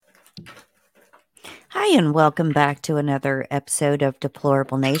Hi, and welcome back to another episode of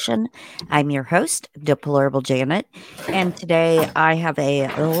Deplorable Nation. I'm your host, Deplorable Janet, and today I have a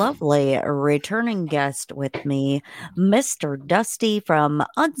lovely returning guest with me, Mr. Dusty from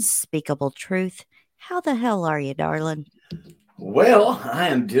Unspeakable Truth. How the hell are you, darling? Well, I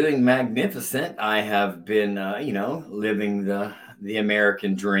am doing magnificent. I have been, living the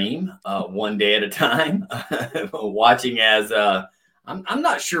American dream, one day at a time. Watching as I'm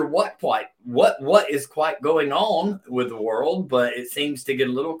not sure what is quite going on with the world, but it seems to get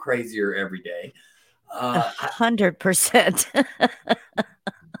a little crazier every day. Uh, I, 100%.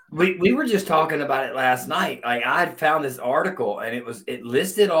 we were just talking about it last night. Like I had found this article, and it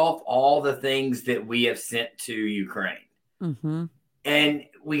listed off all the things that we have sent to Ukraine. Mm-hmm. And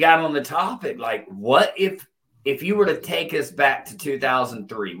we got on the topic, like, what if you were to take us back to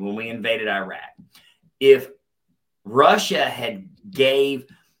 2003 when we invaded Iraq? If Russia had gave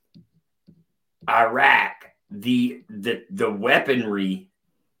Iraq the weaponry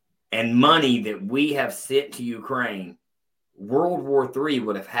and money that we have sent to Ukraine, World War III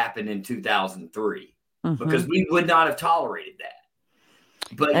would have happened in 2003 because we would not have tolerated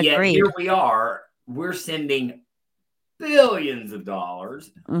that. But yet Agreed. here we are, we're sending billions of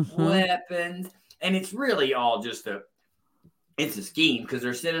dollars, weapons, and it's really all just it's a scheme because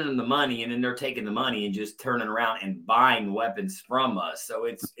they're sending them the money and then they're taking the money and just turning around and buying weapons from us. So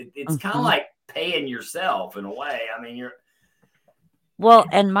it's kind of like paying yourself in a way. I mean, Well,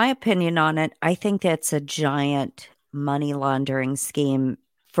 and my opinion on it, I think that's a giant money laundering scheme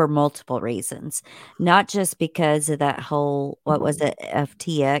for multiple reasons. Not just because of that whole, what was it,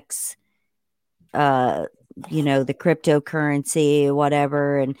 FTX, the cryptocurrency,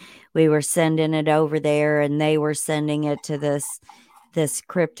 whatever, and we were sending it over there and they were sending it to this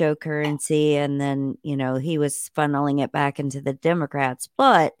cryptocurrency, and then, he was funneling it back into the Democrats.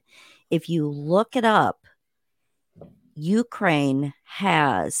 But if you look it up, Ukraine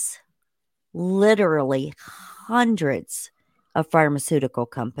has literally hundreds of pharmaceutical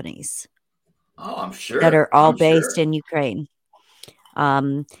companies I'm sure that are all based in Ukraine.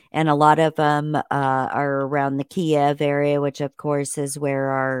 And a lot of them are around the Kiev area, which of course is where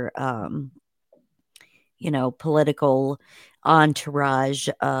our, political entourage,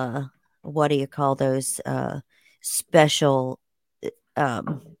 what do you call those special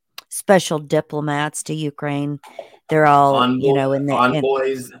special diplomats to Ukraine? They're all, in the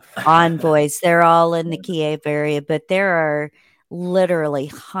envoys. envoys. They're all in the Kiev area, but there are literally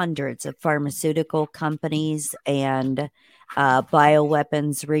hundreds of pharmaceutical companies and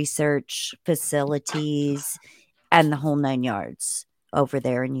bioweapons research facilities and the whole nine yards over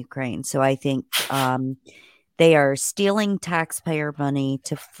there in Ukraine. So I think they are stealing taxpayer money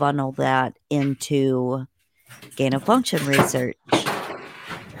to funnel that into gain of function research.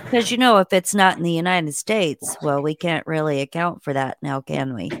 Because, if it's not in the United States, well, we can't really account for that now,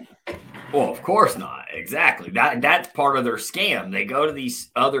 can we? Well, of course not. Exactly. That's part of their scam. They go to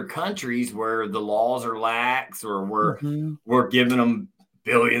these other countries where the laws are lax or we're giving them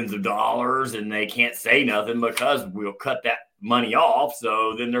billions of dollars and they can't say nothing because we'll cut that money off.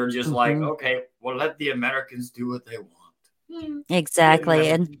 So then they're just like, okay, well, let the Americans do what they want.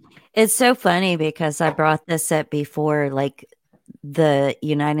 Exactly. And it's so funny because I brought this up before, like the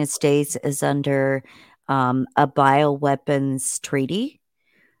United States is under a bioweapons treaty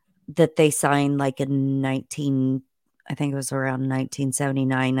that they signed like in I think it was around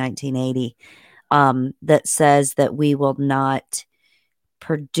 1979, 1980, that says that we will not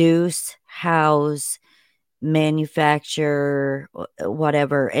produce, house, manufacture,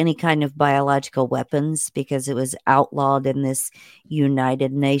 whatever, any kind of biological weapons because it was outlawed in this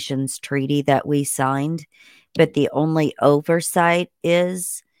United Nations treaty that we signed. But the only oversight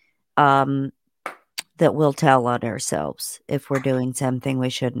is that we'll tell on ourselves if we're doing something we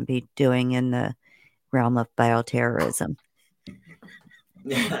shouldn't be doing in the realm of bioterrorism.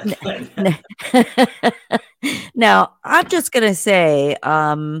 Now, I'm just going to say,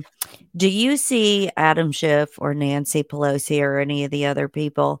 do you see Adam Schiff or Nancy Pelosi or any of the other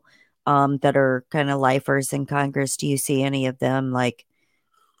people that are kind of lifers in Congress? Do you see any of them like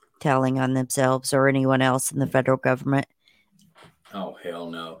telling on themselves or anyone else in the federal government? Oh, hell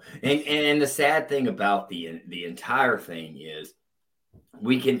no. And the sad thing about the entire thing is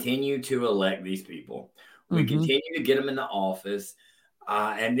we continue to elect these people. We continue to get them in the office.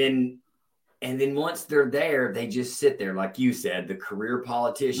 And then once they're there, they just sit there, like you said, the career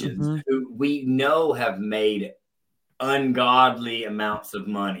politicians who we know have made ungodly amounts of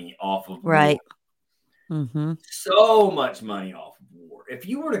money off of war. So much money off of war. If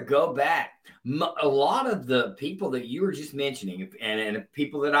you were to go back, a lot of the people that you were just mentioning and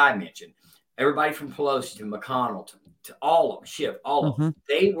people that I mentioned, everybody from Pelosi to McConnell to all of them, Schiff, all of them,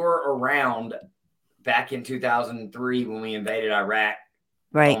 they were around back in 2003 when we invaded Iraq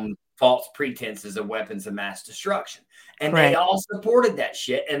on false pretenses of weapons of mass destruction. And they all supported that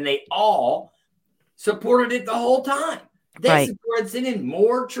shit, and they all supported it the whole time. They supported sending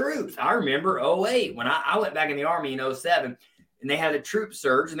more troops. I remember 2008 when I went back in the Army in 2007, and they had a troop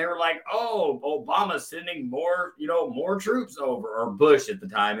surge, and they were like, "Oh, Obama's sending more, more troops over," or Bush at the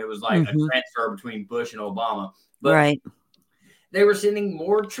time. It was like a transfer between Bush and Obama. But they were sending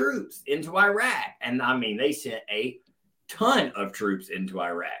more troops into Iraq, and I mean, they sent a ton of troops into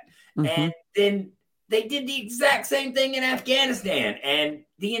Iraq, and then they did the exact same thing in Afghanistan, and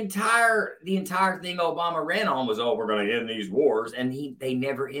the entire thing Obama ran on was, "Oh, we're going to end these wars," and they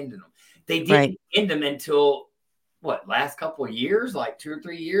never ended them. They didn't end them until last couple of years, like 2 or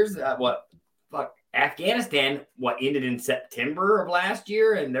 3 years. Afghanistan ended in September of last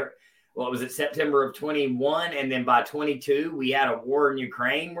year, and was it September of 21, and then by 22 we had a war in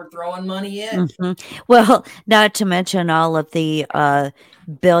Ukraine we're throwing money in. Well, not to mention all of the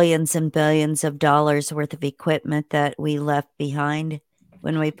billions and billions of dollars worth of equipment that we left behind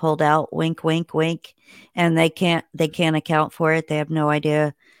when we pulled out. Wink, wink, wink. And they can't account for it. They have no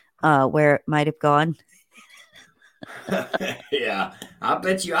idea where it might have gone. Yeah, I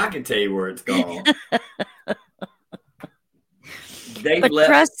bet you I can tell you where it's gone.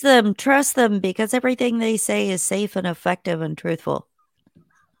 Trust them, because everything they say is safe and effective and truthful.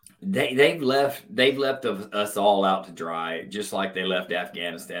 They've left us all out to dry, just like they left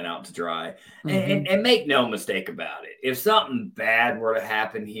Afghanistan out to dry. And make no mistake about it, if something bad were to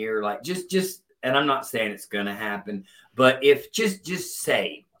happen here, like just and I'm not saying it's going to happen, but if just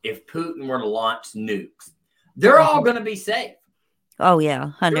say if Putin were to launch nukes, they're all going to be safe. Oh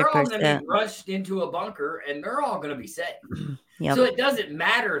yeah, 100%. They're all going to be rushed into a bunker, and they're all going to be safe. Yep. So it doesn't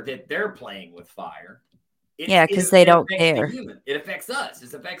matter that they're playing with fire. Because they don't care. It affects us.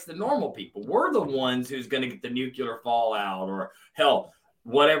 It affects the normal people. We're the ones who's going to get the nuclear fallout, or hell,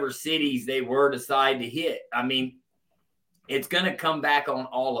 whatever cities they decide to hit. I mean, it's going to come back on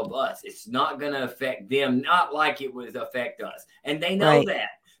all of us. It's not going to affect them, not like it would affect us. And they know that.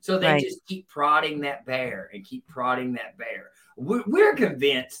 So they just keep prodding that bear and keep prodding that bear. We're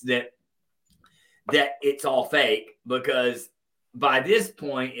convinced that it's all fake, because by this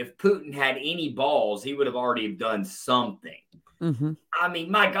point, if Putin had any balls, he would have already done something. I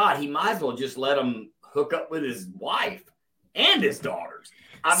mean, my God, he might as well just let him hook up with his wife and his daughters.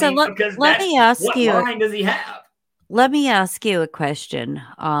 Let me ask you, what line does he have? Let me ask you a question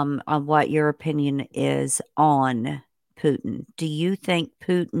on what your opinion is on Putin. Do you think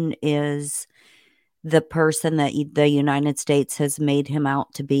Putin is the person that the United States has made him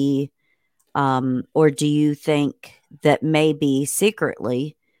out to be? Or do you think that maybe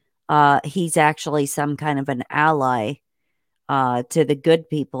secretly he's actually some kind of an ally to the good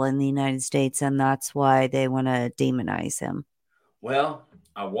people in the United States, and that's why they want to demonize him? Well,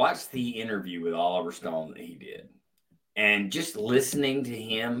 I watched the interview with Oliver Stone that he did, and just listening to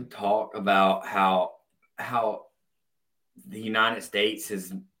him talk about how the United States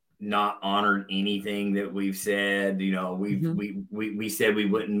has not honored anything that we've said. We said we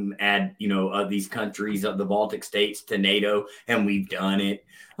wouldn't add, these countries of the Baltic states to NATO, and we've done it.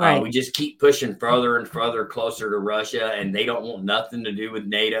 We just keep pushing further and further closer to Russia, and they don't want nothing to do with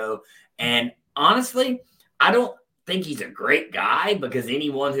NATO. And honestly, I don't think he's a great guy, because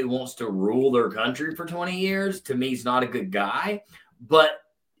anyone who wants to rule their country for 20 years, to me, is not a good guy. But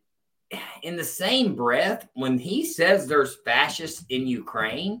in the same breath, when he says there's fascists in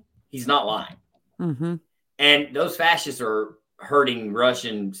Ukraine, he's not lying. And those fascists are hurting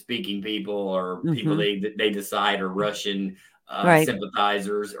Russian-speaking people, or people they decide are Russian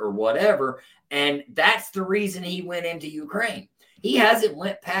sympathizers or whatever. And that's the reason he went into Ukraine. He hasn't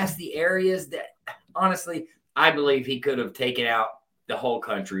went past the areas that, honestly, I believe he could have taken out the whole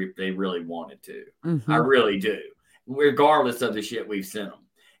country if they really wanted to. I really do, regardless of the shit we've sent them.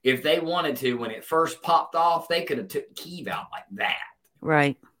 If they wanted to, when it first popped off, they could have took Kyiv out like that.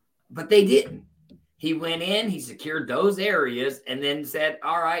 Right. But they didn't. He went in, he secured those areas, and then said,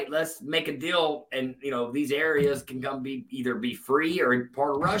 all right, let's make a deal. And, these areas can either be free or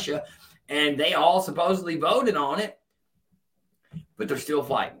part of Russia. And they all supposedly voted on it, but they're still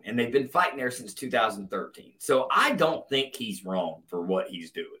fighting. And they've been fighting there since 2013. So I don't think he's wrong for what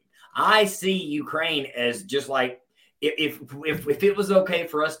he's doing. I see Ukraine as just like, if it was okay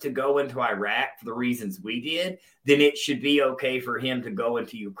for us to go into Iraq for the reasons we did, then it should be okay for him to go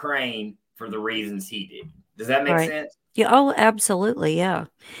into Ukraine for the reasons he did. Does that make sense? Yeah. Oh, absolutely. Yeah.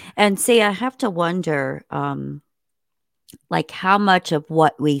 And see, I have to wonder, like how much of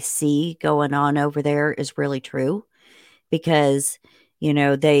what we see going on over there is really true, because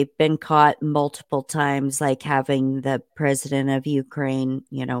they've been caught multiple times, like having the president of Ukraine,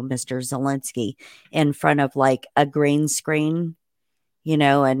 Mr. Zelensky, in front of like a green screen,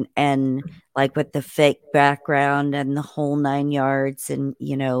 and like with the fake background and the whole 9 yards, and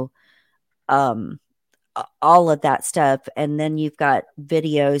um all of that stuff. And then you've got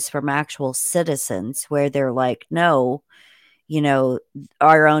videos from actual citizens where they're like, no,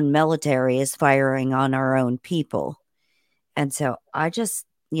 our own military is firing on our own people. And so I just,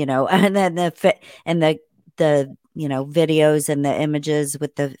 and then the videos and the images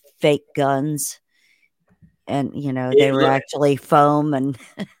with the fake guns, and they It were actually foam, and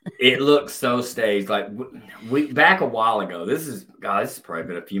It looks so staged. Like we back a while ago. This is probably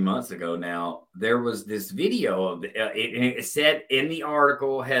been a few months ago now. There was this video of it said in the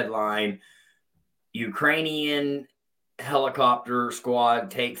article headline, Ukrainian helicopter squad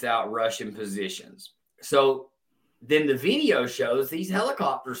takes out Russian positions. So then the video shows these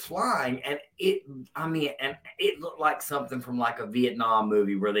helicopters flying, and it looked like something from like a Vietnam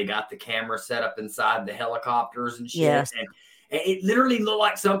movie where they got the camera set up inside the helicopters and shit. yes, And it literally looked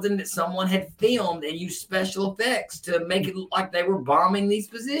like something that someone had filmed and used special effects to make it look like they were bombing these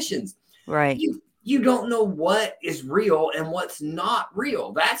positions. right. You don't know what is real and what's not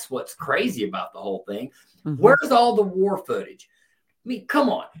real. That's what's crazy about the whole thing. Mm-hmm. Where's all the war footage? I mean, come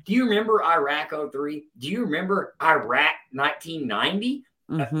on. Do you remember Iraq 03? Do you remember Iraq 1990?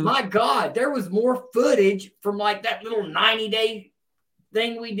 Mm-hmm. My God, there was more footage from like that little 90-day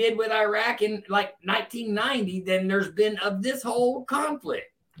thing we did with Iraq in like 1990 than there's been of this whole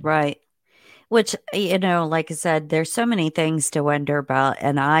conflict. Right. Which, like I said, there's so many things to wonder about.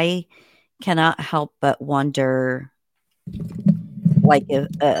 And I cannot help but wonder, like,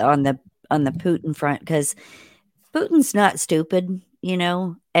 on the Putin front, because Putin's not stupid,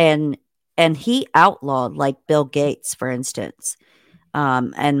 and he outlawed like Bill Gates, for instance,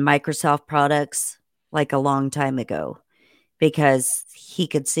 and Microsoft products like a long time ago, because he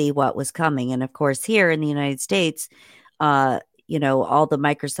could see what was coming. And of course, here in the United States, all the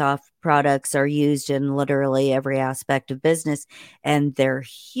Microsoft products are used in literally every aspect of business, and they're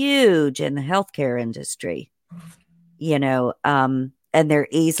huge in the healthcare industry, and they're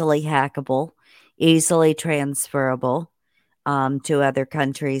easily hackable, easily transferable to other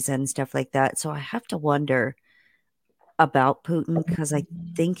countries and stuff like that. So I have to wonder about Putin, because I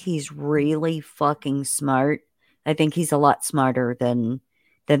think he's really fucking smart. I think he's a lot smarter than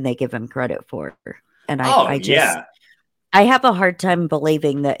they give him credit for. And I have a hard time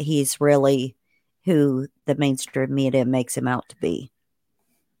believing that he's really who the mainstream media makes him out to be.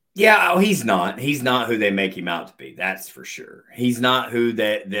 Yeah, he's not. He's not who they make him out to be. That's for sure. He's not who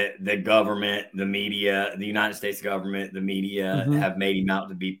the government, the media, the United States government, the media have made him out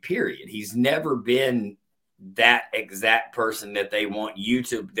to be, period. He's never been that exact person that they want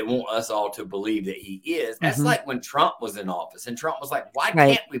us all to believe that he is. That's like when Trump was in office, and Trump was like, why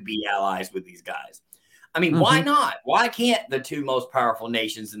can't we be allies with these guys? I mean, why not? Why can't the two most powerful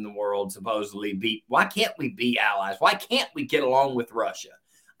nations in the world supposedly why can't we be allies? Why can't we get along with Russia?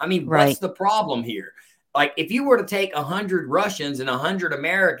 I mean, what's the problem here? Like, if you were to take 100 Russians and 100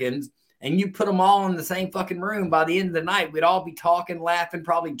 Americans and you put them all in the same fucking room, by the end of the night, we'd all be talking, laughing,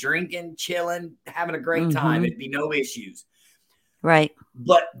 probably drinking, chilling, having a great time. It'd be no issues. Right.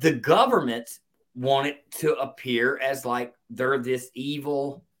 But the governments want it to appear as like they're this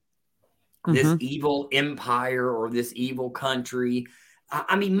evil empire or this evil country.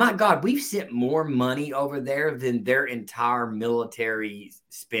 I mean, my God, we've sent more money over there than their entire military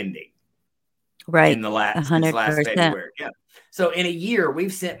spending. Right. In the last February. Yeah. So in a year,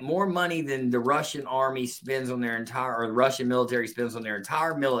 we've sent more money than the Russian army spends on or the Russian military spends on their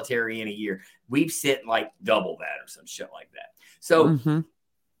entire military in a year. We've sent like double that or some shit like that. So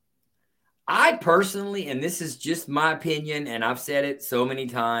I personally, and this is just my opinion, and I've said it so many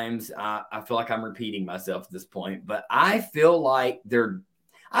times, I feel like I'm repeating myself at this point, but I feel like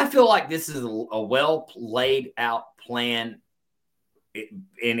this is a well laid out plan, and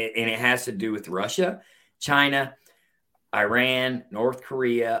it has to do with Russia, China, Iran, North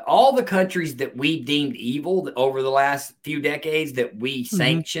Korea, all the countries that we deemed evil over the last few decades, that we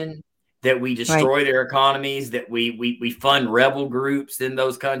sanction, that we destroy their economies, that we fund rebel groups in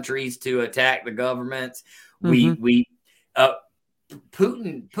those countries to attack the governments. Putin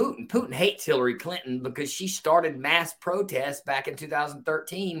hates Hillary Clinton because she started mass protests back in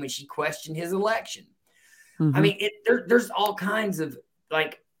 2013 when she questioned his election. I mean, there's all kinds of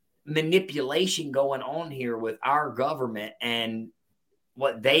like manipulation going on here with our government and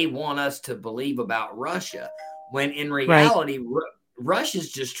what they want us to believe about Russia. when in Right. reality,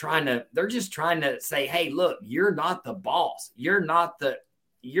 Russia's just they're just trying to say, hey, look, you're not the boss. You're not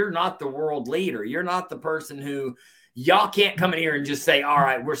the world leader. You're not the person who y'all can't come in here and just say, all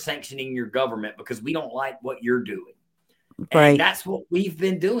right, we're sanctioning your government because we don't like what you're doing. And Right. that's what we've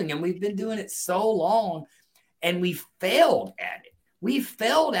been doing. And we've been doing it so long, and we failed at it. We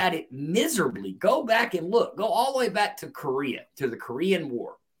failed at it miserably. Go back and look. Go all the way back to Korea, to the Korean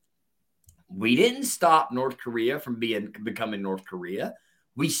War. We didn't stop North Korea from becoming North Korea.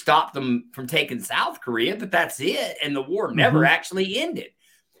 We stopped them from taking South Korea, but that's it. And the war never actually ended.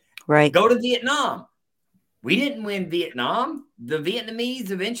 Right. Go to Vietnam. We didn't win Vietnam. The Vietnamese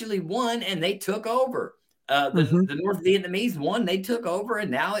eventually won, and they took over. The North Vietnamese won. They took over,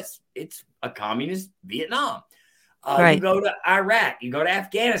 and now it's a communist Vietnam. Right. You go to Iraq. You go to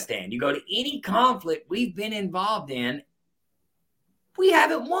Afghanistan. You go to any conflict we've been involved in, we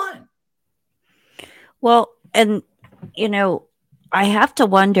haven't won. Well, and, you know, I have to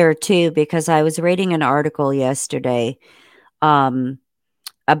wonder too, because I was reading an article yesterday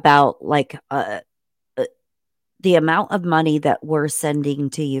about like the amount of money that we're sending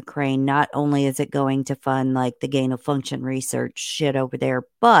to Ukraine. Not only is it going to fund like the gain of function research shit over there,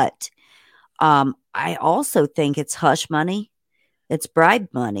 but I also think it's hush money. It's bribe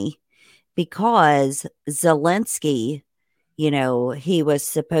money, because Zelensky, he was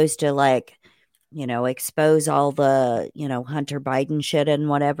supposed to like, expose all the, Hunter Biden shit and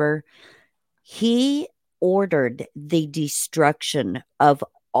whatever. He ordered the destruction of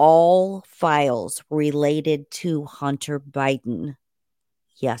all files related to Hunter Biden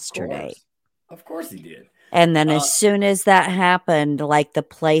yesterday. Of course he did. And then as soon as that happened, like the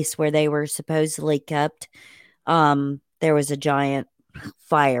place where they were supposedly kept, there was a giant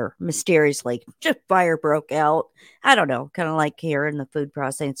fire. Mysteriously, just fire broke out. I don't know, kind of like here in the food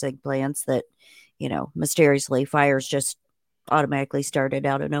processing plants that, mysteriously fires just automatically started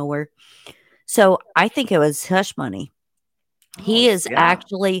out of nowhere. So I think it was hush money.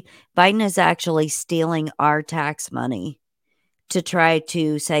 Biden is actually stealing our tax money to try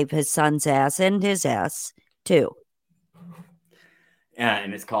to save his son's ass and his ass too. Yeah,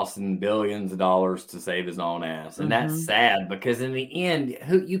 and it's costing billions of dollars to save his own ass. And that's sad, because in the end,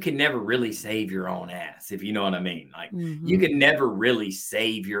 you can never really save your own ass, if you know what I mean. Like, you can never really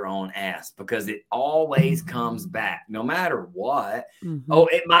save your own ass, because it always comes back no matter what. Oh,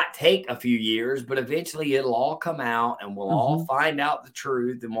 it might take a few years, but eventually it'll all come out, and we'll all find out the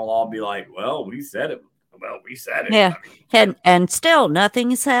truth, and we'll all be like, well, we said it. Well, we said it. Yeah. And still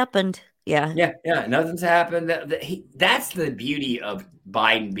nothing's happened. Yeah. Nothing's happened. That's the beauty of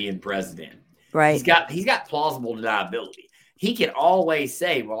Biden being president. Right. He's got plausible deniability. He can always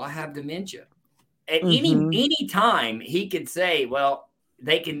say, well, I have dementia. At any time he could say, well,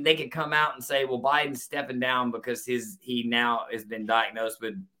 they can come out and say, well, Biden's stepping down because he now has been diagnosed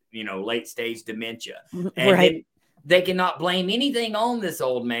with, late stage dementia. And then they cannot blame anything on this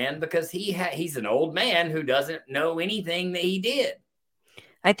old man, because he's an old man who doesn't know anything that he did.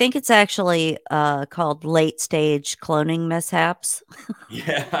 I think it's actually called late stage cloning mishaps.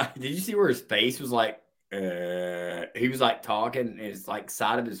 Yeah. Did you see where his face was like, he was like talking, and his like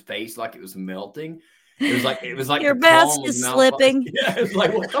side of his face, like it was melting. It was like your mask is slipping. Yeah, it was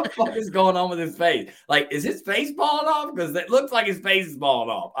like, what the fuck is going on with his face? Like, is his face falling off? Because it looks like his face is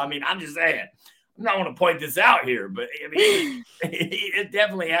falling off. I mean, I'm just saying. I'm not going to point this out here, but I mean, it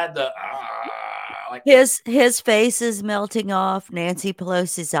definitely had the like his face is melting off. Nancy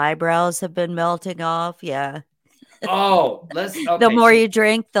Pelosi's eyebrows have been melting off. Yeah. Oh, the more you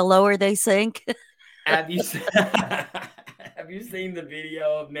drink, the lower they sink. Have you seen the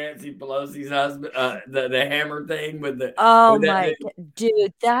video of Nancy Pelosi's husband, the hammer thing with the? Oh my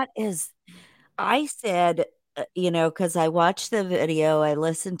dude, that is. I said, because I watched the video, I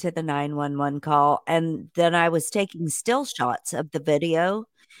listened to the 911 call, and then I was taking still shots of the video,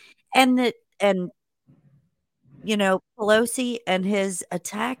 and Pelosi and his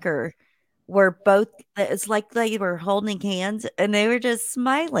attacker were both, it's like they were holding hands and they were just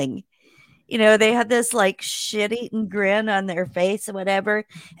smiling. They had this like shit-eating grin on their face or whatever.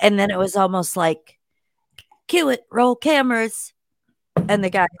 And then it was almost like, cue it, roll cameras. And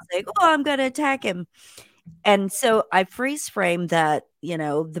the guy was like, oh, I'm going to attack him. And so I freeze framed that,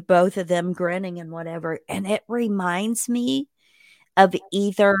 the both of them grinning and whatever. And it reminds me of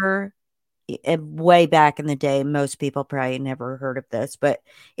either way back in the day, most people probably never heard of this, but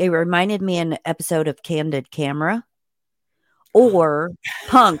it reminded me an episode of Candid Camera or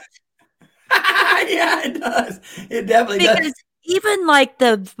Punk'd. Yeah, it does. It definitely does. Because even like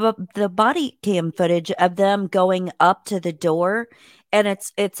the body cam footage of them going up to the door And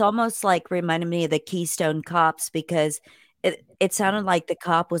it's almost like reminded me of the Keystone Cops because it sounded like the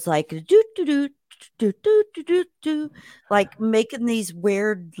cop was like do do do do do do do do, like making these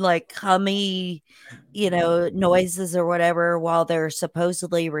weird like hummy, noises or whatever while they're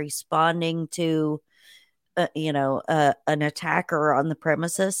supposedly responding to an attacker on the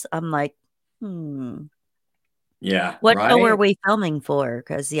premises. I'm like, Yeah, what show were right. we filming for?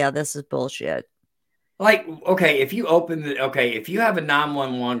 Because yeah, this is bullshit. Like, okay, if you if you have a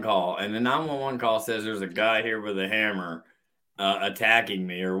 911 call and the 911 call says there's a guy here with a hammer attacking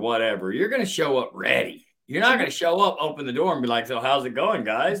me or whatever, you're going to show up ready. You're not going to show up, open the door, and be like, "So how's it going,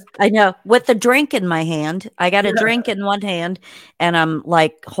 guys?" I know, with the drink in my hand. I got a Yeah. drink in one hand, and I'm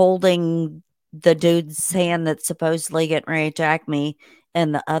like holding the dude's hand that's supposedly getting ready to attack me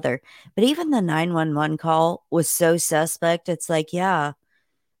in the other. But even the 911 call was so suspect. It's like, yeah,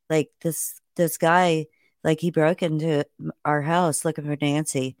 like this guy, like he broke into our house looking for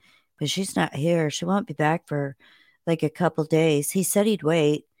Nancy, but she's not here. She won't be back for like a couple days. He said he'd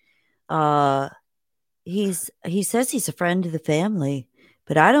wait. Uh he says he's a friend of the family,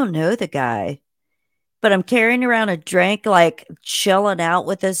 but I don't know the guy. But I'm carrying around a drink, like chilling out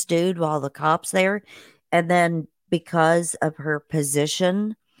with this dude while the cop's there. And then because of her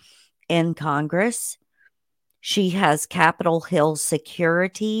position in Congress, she has Capitol Hill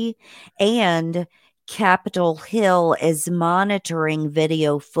security, and Capitol Hill is monitoring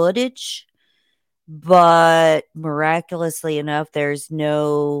video footage. But miraculously enough, there's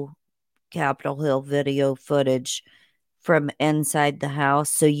no Capitol Hill video footage from inside the house.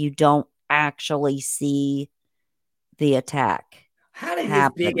 So you don't actually see the attack How did his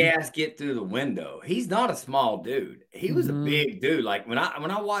big happen. ass get through the window? He's not a small dude. He was a Mhm. big dude. Like when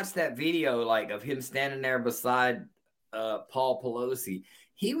I watched that video, like of him standing there beside Paul Pelosi,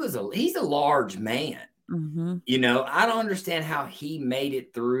 he's a large man. Mhm. I don't understand how he made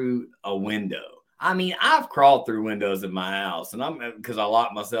it through a window. I mean, I've crawled through windows in my house, and I'm because I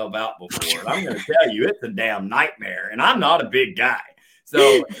locked myself out before. And I'm going to tell you, it's a damn nightmare. And I'm not a big guy,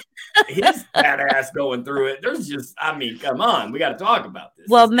 so his fat ass going through it. There's just, I mean, come on, we got to talk about this.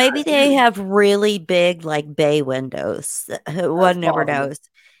 Well, This maybe guy's they huge. have really big, like, bay windows. That's One never possible. knows.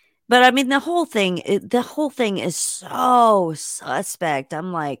 But I mean, the whole thing is so suspect.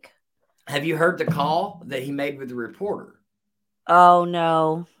 I'm like, Have you heard the call that he made with the reporter? oh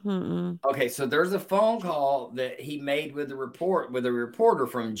no. Mm-mm. Okay, so there's a phone call that he made with a reporter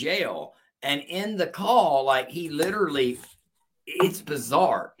from jail, and in the call, like he literally, it's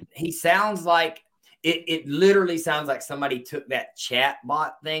bizarre. He sounds like it literally sounds like somebody took that chat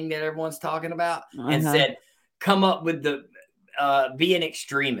bot thing that everyone's talking about and Uh-huh. said, "Come up with the be an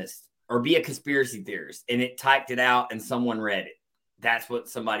extremist or be a conspiracy theorist," and it typed it out, and someone read it. That's what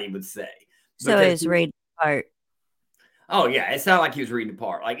somebody would say So because is read part. oh yeah, it sounded like he was reading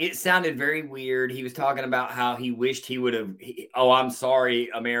apart. Like it sounded very weird. He was talking about how he wished he would have. Oh, I'm sorry,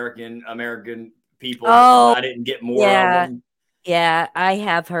 American people, because Oh, I didn't get more of yeah. them. Yeah, I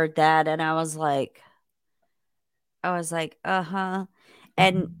have heard that, and I was like, uh-huh.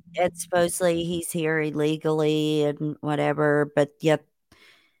 And supposedly he's here illegally and whatever, but yet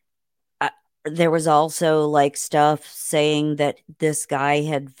uh, there was also like stuff saying that this guy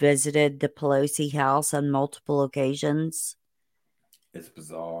had visited the Pelosi house on multiple occasions. It's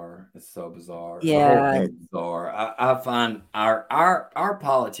bizarre. It's so bizarre. The whole Yeah. thing's bizarre. I find our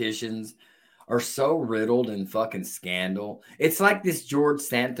politicians are so riddled in fucking scandal. It's like this George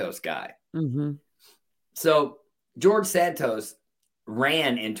Santos guy. Hmm. So George Santos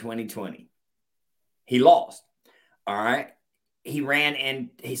ran in 2020. He lost. All right. He ran and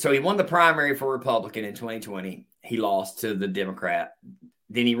so he won the primary for Republican in 2020. He lost to the Democrat.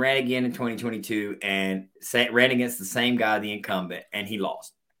 Then he ran again in 2022 and ran against the same guy, the incumbent, and he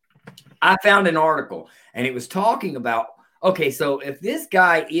lost. I found an article and it was talking about, okay, so if this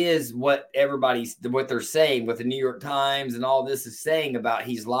guy is what they're saying, what the New York Times and all this is saying about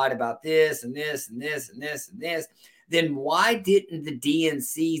he's lied about this and this and this and this and this, then why didn't the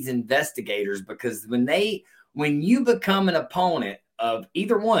DNC's investigators? Because when you become an opponent of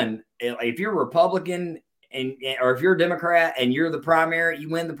either one, if you're Republican or if you're a Democrat and you're the primary, you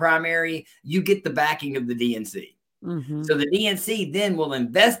win the primary, you get the backing of the DNC. Hmm. So the DNC then will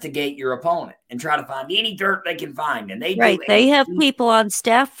investigate your opponent and try to find any dirt they can find, and they do. Right. They have people on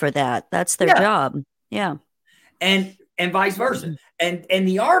staff for that. That's their Yeah, job. Yeah. and vice versa. And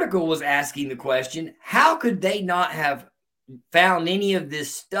the article was asking the question: how could they not have found any of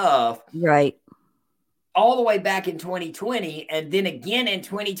this stuff Right. all the way back in 2020, and then again in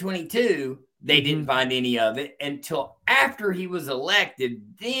 2022? They didn't Hmm. find any of it until after he was elected.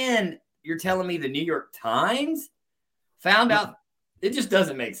 Then you're telling me the New York Times found out It just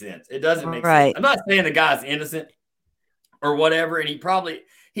doesn't make sense. It doesn't make sense. Right. I'm not saying the guy's innocent or whatever, and he's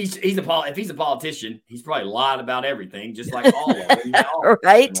if he's a politician, he's probably lied about everything, just like all of them.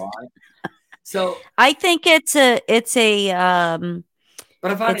 Right. So I think it's but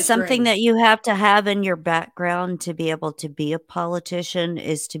I find it's it something strange. that you have to have in your background to be able to be a politician,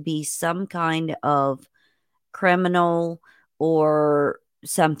 is to be some kind of criminal or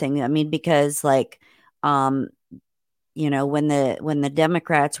something. I mean, because like, when the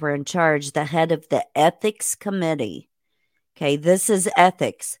Democrats were in charge, the head of the ethics committee, okay, this is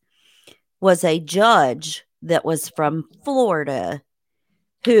ethics, was a judge that was from Florida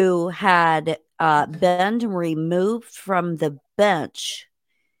who had been removed from the bench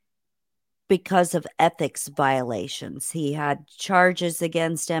because of ethics violations. He had charges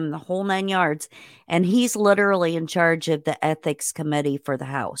against him, the whole 9 yards, and he's literally in charge of the ethics committee for the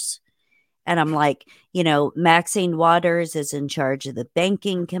House. And I'm like, Maxine Waters is in charge of the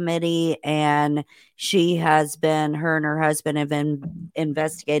banking committee, and her and her husband have been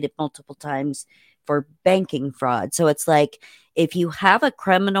investigated multiple times for banking fraud. So it's like, if you have a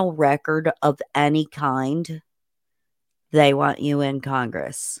criminal record of any kind, they want you in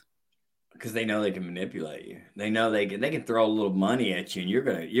Congress. Because they know they can manipulate you. They know they can throw a little money at you, and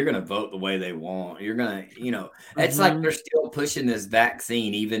you're gonna vote the way they want. You're gonna, it's like they're still pushing this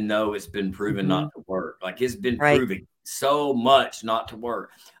vaccine, even though it's been proven not to work. Like, it's been proven so much not to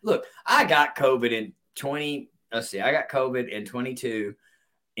work. Look, I got COVID in 22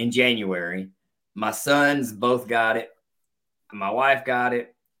 in January. My sons both got it. My wife got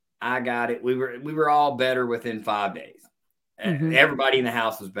it. I got it. We were all better within 5 days. Everybody in the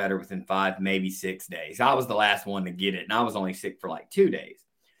house was better within 5, maybe 6 days. I was the last one to get it, and I was only sick for like 2 days.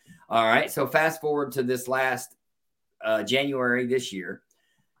 All right. So fast forward to this last January this year,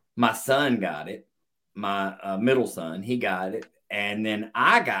 my son got it. My middle son, he got it. And then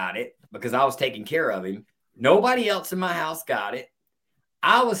I got it because I was taking care of him. Nobody else in my house got it.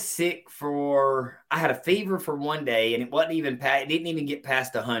 I was sick I had a fever for 1 day, and it didn't even get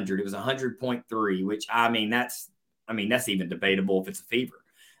past 100. It was 100.3, which that's even debatable if it's a fever.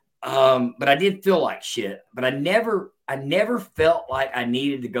 But I did feel like shit. But I never felt like I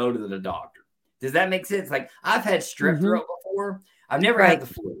needed to go to the doctor. Does that make sense? Like, I've had strep throat before. I've never had the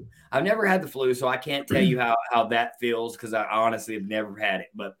flu. So I can't tell you how that feels, because I honestly have never had it.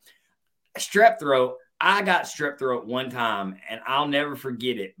 But strep throat, I got strep throat one time, and I'll never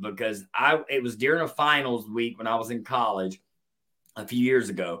forget it, because it was during a finals week when I was in college a few years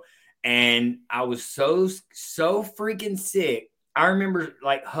ago. And I was so freaking sick. I remember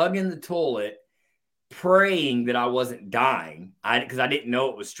like hugging the toilet, praying that I wasn't dying, because I didn't know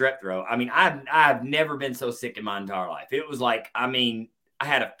it was strep throat. I mean, I've never been so sick in my entire life. It was like, I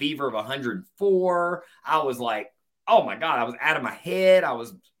had a fever of 104. I was like, oh my God, I was out of my head. I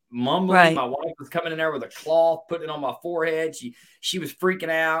was mumbling. Right. My wife was coming in there with a cloth, putting it on my forehead. She was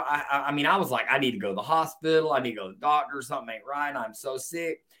freaking out. I was like, I need to go to the hospital. I need to go to the doctor. Something ain't right. I'm so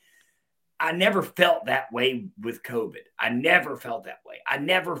sick. I never felt that way with COVID. I never felt that way. I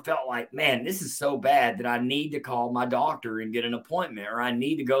never felt like, man, this is so bad that I need to call my doctor and get an appointment, or I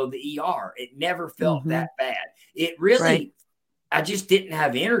need to go to the ER. It never felt that bad. It really, I just didn't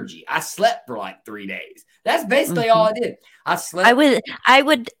have energy. I slept for like 3 days. That's basically all I did. I slept. I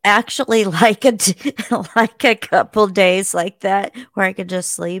would actually like a couple days like that where I could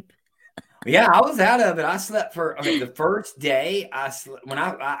just sleep. Yeah, I was out of it. I slept the first day. When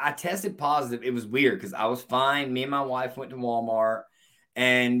I tested positive, it was weird because I was fine. Me and my wife went to Walmart,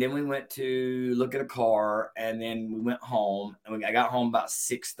 and then we went to look at a car, and then we went home. And I got home about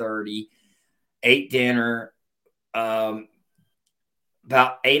 6:30, ate dinner. About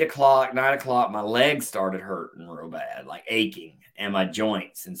 8 o'clock, 9 o'clock, my legs started hurting real bad, like aching, and my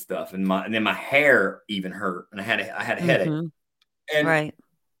joints and stuff, and then my hair even hurt, and I had a headache. And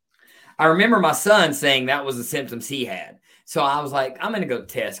I remember my son saying that was the symptoms he had. So I was like, I'm going to go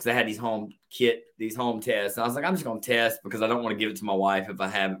test, because I had these home tests. And I was like, I'm just going to test because I don't want to give it to my wife if I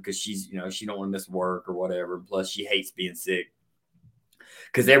have it, because she's, she don't want to miss work or whatever. Plus she hates being sick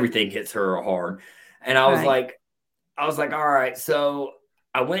because everything hits her hard. And I was like, all right. So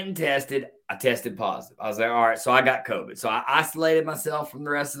I went and tested. I tested positive. I was like, all right. So I got COVID. So I isolated myself from the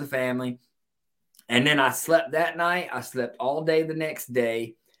rest of the family. And then I slept that night. I slept all day the next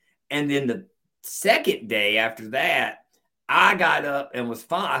day. And then the second day after that, I got up and was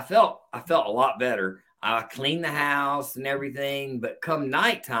fine. I felt a lot better. I cleaned the house and everything. But come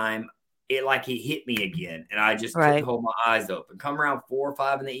nighttime, it hit me again. And I just couldn't hold my eyes open. Come around 4 or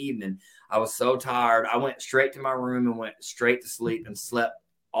 5 in the evening, I was so tired. I went straight to my room and went straight to sleep and slept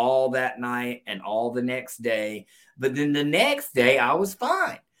all that night and all the next day. But then the next day, I was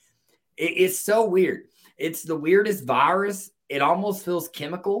fine. It's so weird. It's the weirdest virus. It almost feels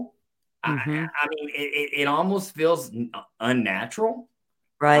chemical. I mean, it almost feels unnatural.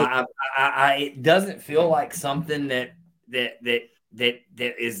 Right. It doesn't feel like something that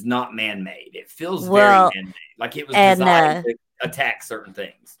is not man-made. It feels very man-made, like it was designed to attack certain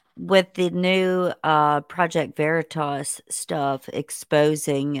things. With the new Project Veritas stuff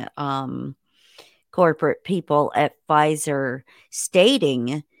exposing corporate people at Pfizer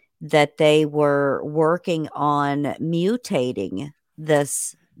stating that they were working on mutating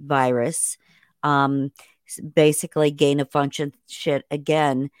this virus, basically gain of function shit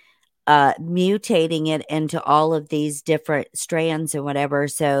again, mutating it into all of these different strands and whatever,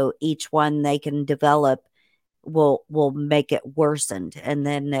 so each one they can develop will make it worsened. And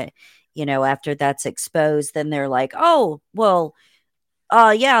then after that's exposed, then they're like, oh well,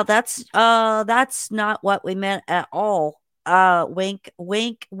 yeah, that's not what we meant at all. Wink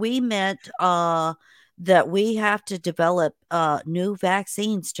wink, we meant that we have to develop new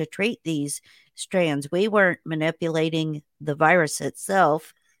vaccines to treat these strands. We weren't manipulating the virus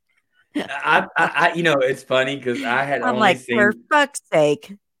itself. It's funny because I had I'm only like, seen, for fuck's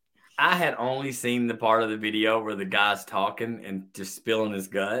sake. I had only seen the part of the video where the guy's talking and just spilling his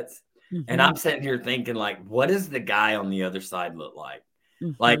guts. And I'm sitting here thinking, like, what does the guy on the other side look like?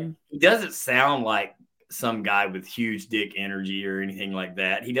 Like, he doesn't sound like some guy with huge dick energy or anything like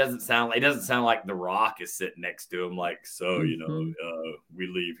that. It doesn't sound like The Rock is sitting next to him, like, so, we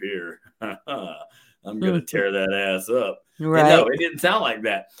leave here. I'm going to tear that ass up. Right. No, it didn't sound like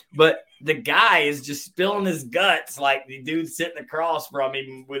that. But the guy is just spilling his guts like the dude sitting across from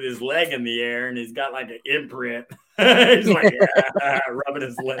him with his leg in the air, and he's got like an imprint. He's like, rubbing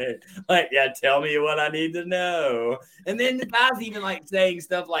his leg. Like, yeah, tell me what I need to know. And then the guy's even like saying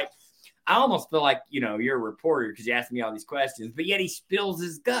stuff like, I almost feel like, you're a reporter because you asked me all these questions, but yet he spills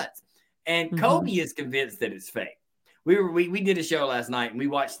his guts. And Kobe is convinced that it's fake. We did a show last night and we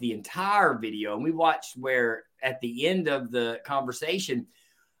watched the entire video, and we watched where at the end of the conversation,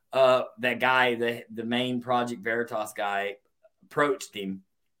 that guy, the main Project Veritas guy, approached him,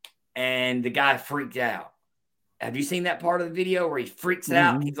 and the guy freaked out. Have you seen that part of the video where he freaks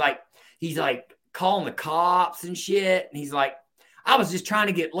out? He's like calling the cops and shit. And he's like, I was just trying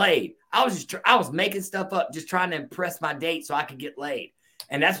to get laid. I was making stuff up, just trying to impress my date so I could get laid.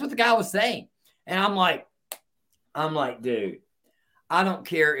 And that's what the guy was saying. And I'm like, dude, I don't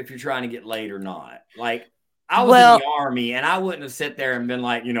care if you're trying to get laid or not. Like, I was in the Army, and I wouldn't have sat there and been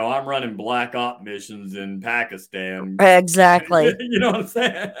like, I'm running black op missions in Pakistan. Exactly. You know what I'm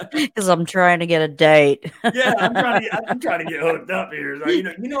saying? Because I'm trying to get a date. Yeah, I'm trying to get hooked up here. So, you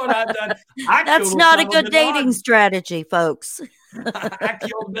know what I've done? That's not a good dating strategy, folks. I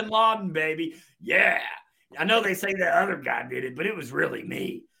killed Bin Laden, baby. Yeah. I know they say that other guy did it, but it was really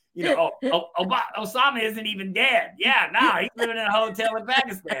me. Osama isn't even dead. Yeah, no, he's living in a hotel in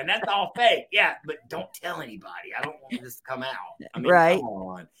Pakistan. That's all fake. Yeah, but don't tell anybody. I don't want this to come out. I mean, right. Come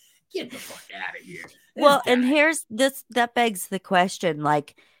on. Get the fuck out of here. And here's this, that begs the question,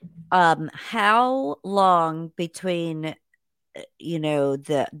 like, how long between,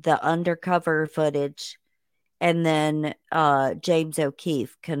 the undercover footage and then James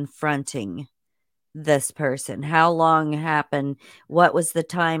O'Keefe confronting this person? How long happened? What was the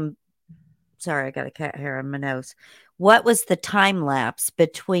time? Sorry, I got a cat hair on my nose. What was the time lapse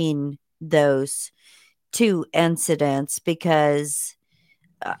between those two incidents? Because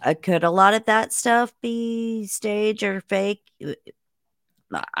could a lot of that stuff be stage or fake?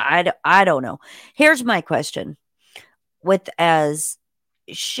 I don't know. Here's my question. With as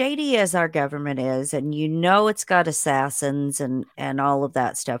shady as our government is, and it's got assassins and all of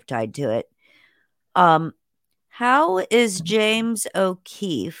that stuff tied to it, how is James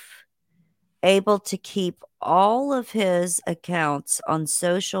O'Keefe able to keep all of his accounts on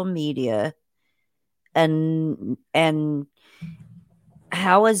social media, and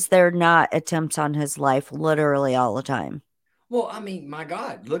how is there not attempts on his life literally all the time? Well, I mean, my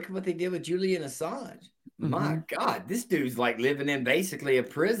God, look at what they did with Julian Assange. My God, this dude's like living in basically a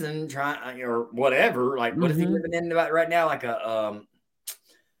prison, or whatever. Like, what is he living in right now? Like an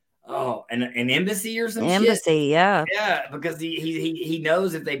embassy or some embassy, shit? Yeah, because he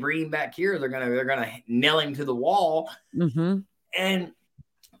knows if they bring him back here, they're gonna nail him to the wall. And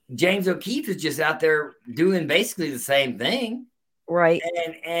James O'Keefe is just out there doing basically the same thing. Right.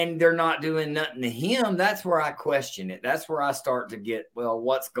 And they're not doing nothing to him. That's where I question it. That's where I start to get, well,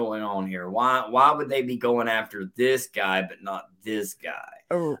 what's going on here? Why would they be going after this guy but not this guy?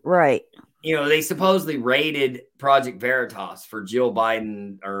 Right. they supposedly raided Project Veritas for Jill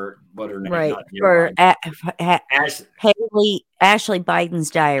Biden, or what her name, Right. not Jill For Biden. Ashley Biden's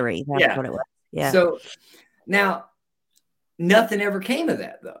diary. That's Yeah. what it was. Yeah. So now nothing ever came of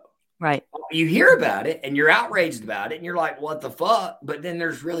that, though. Right. You hear about it and you're outraged about it and you're like, what the fuck? But then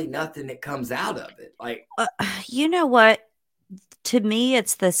there's really nothing that comes out of it. Like, you know what? To me,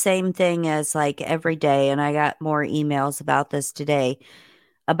 it's the same thing as like every day. And I got more emails about this today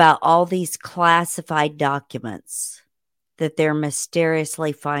about all these classified documents that they're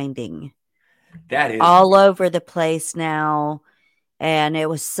mysteriously finding that is all over the place now. And it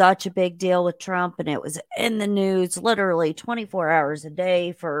was such a big deal with Trump, and it was in the news literally 24 hours a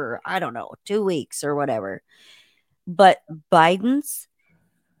day for, I don't know, 2 weeks or whatever. But Biden's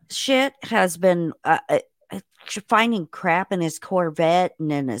shit has been finding crap in his Corvette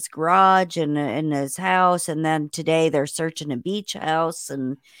and in his garage and in his house. And then today they're searching a beach house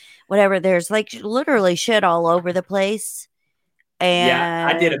and whatever. There's like literally shit all over the place. yeah,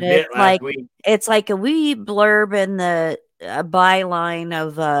 I did a And bit last week. It's like a wee blurb in the byline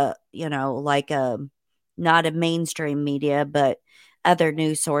of like not a mainstream media, but other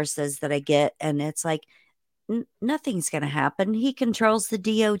news sources that I get, and it's like nothing's going to happen. He controls the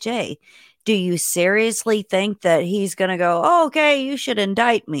DOJ. Do you seriously think that he's going to go, oh, okay, you should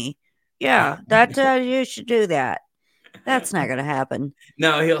indict me? Yeah, that you should do that. That's not going to happen.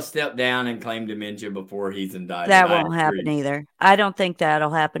 No, he'll step down and claim dementia before he's indicted. That won't happen either. I don't think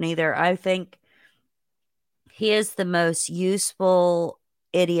that'll happen either. I think he is the most useful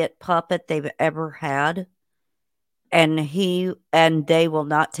idiot puppet they've ever had. And they will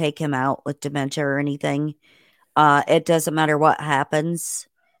not take him out with dementia or anything. It doesn't matter what happens.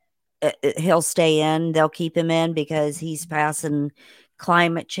 He'll stay in. They'll keep him in because he's passing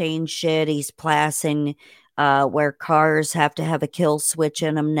climate change shit. He's passing where cars have to have a kill switch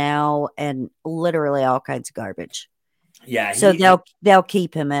in them now, and literally all kinds of garbage. Yeah. So they'll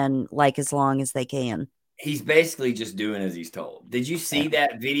keep him in like as long as they can. He's basically just doing as he's told. Did you see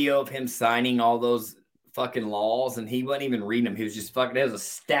that video of him signing all those fucking laws? And he wasn't even reading them. He was just fucking, there was a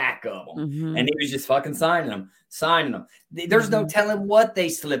stack of them. Mm-hmm. And he was just fucking signing them. There's no telling what they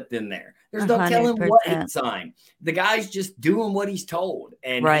slipped in there. There's no 100%. Telling what he signed. The guy's just doing what he's told.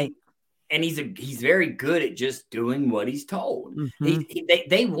 And right. He's very good at just doing what he's told. Mm-hmm.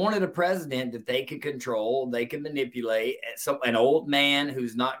 They wanted a president that they could control, they could manipulate. An old man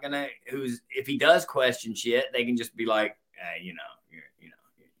who's if he does question shit, they can just be like,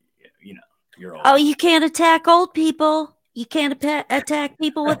 you're old. Oh, you can't attack old people. You can't attack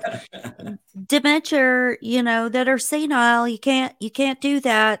people with dementia, that are senile. You can't do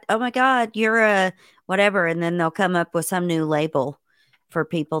that. Oh my God, you're a whatever. And then they'll come up with some new label for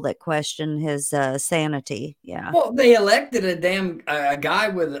people that question his sanity. Yeah. Well, they elected a guy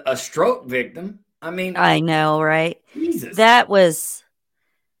with a stroke victim. I mean, I know, right? Jesus. That was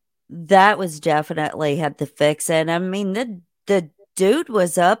definitely had to fix it. I mean, the dude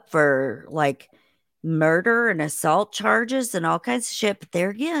was up for like murder and assault charges and all kinds of shit. But there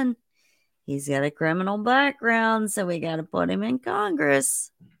again, he's got a criminal background, so we got to put him in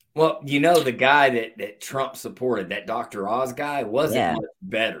Congress. Well, the guy that Trump supported, that Dr. Oz guy, wasn't much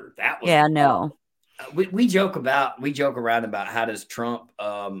better. That was no. We joke around about how does Trump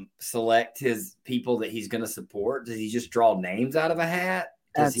select his people that he's going to support? Does he just draw names out of a hat?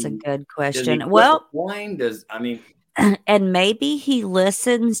 That's a good question. And maybe he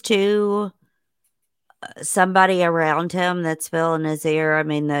listens to somebody around him that's filling his ear. I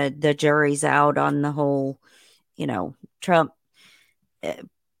mean, the jury's out on the whole, Trump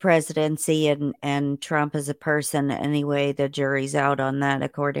presidency and Trump as a person. Anyway, the jury's out on that,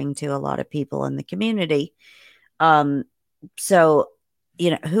 according to a lot of people in the community. So,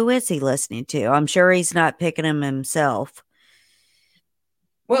 who is he listening to? I'm sure he's not picking him himself.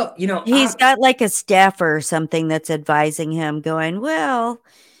 Well, he's got like a staffer or something that's advising him, going, well,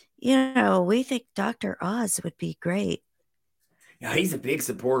 we think Dr. Oz would be great. Yeah, he's a big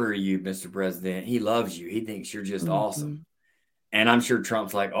supporter of you, Mr. President. He loves you. He thinks you're just awesome. And I'm sure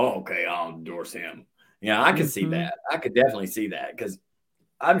Trump's like, oh, okay, I'll endorse him. Yeah, I could see that. I could definitely see that because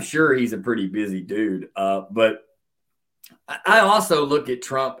I'm sure he's a pretty busy dude. But I also look at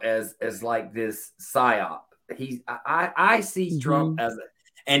Trump as like this psyop. I see Trump as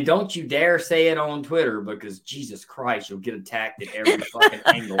and don't you dare say it on Twitter because Jesus Christ, you'll get attacked at every fucking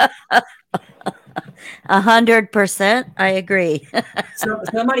angle. 100%, I agree. So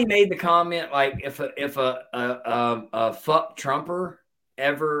somebody made the comment like, if a fuck Trumper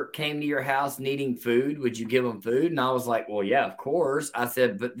ever came to your house needing food, would you give him food? And I was like, well, yeah, of course. I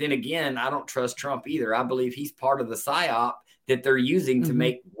said, but then again, I don't trust Trump either. I believe he's part of the psyop that they're using to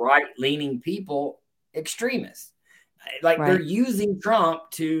make right-leaning people extremists. Like they're using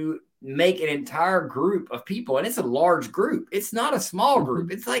Trump to make an entire group of people, and it's a large group. It's not a small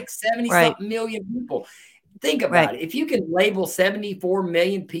group. It's like 70-something million people. Think about it. If you can label 74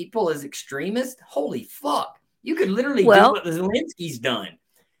 million people as extremists, holy fuck. You could literally do what Zelensky's done.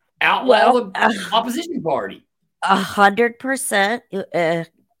 Outlaw the opposition party. 100%.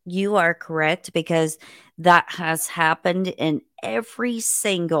 You are correct, because that has happened in every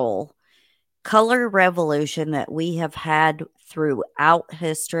single color revolution that we have had throughout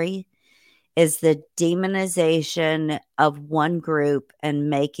history, is the demonization of one group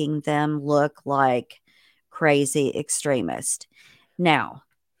and making them look like crazy extremists. Now,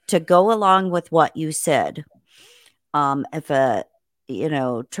 to go along with what you said, if a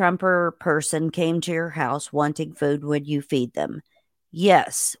Trumper person came to your house wanting food, would you feed them?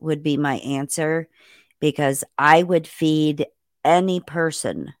 Yes, would be my answer, because I would feed any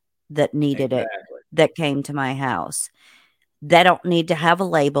person that needed it that came to my house. They don't need to have a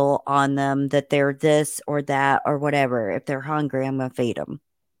label on them that they're this or that or whatever. If they're hungry, I'm going to feed them.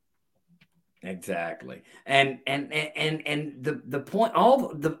 Exactly. And the point,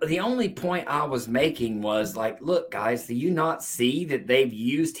 the only point I was making was like, look, guys, do you not see that they've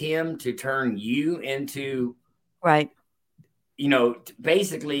used him to turn you into,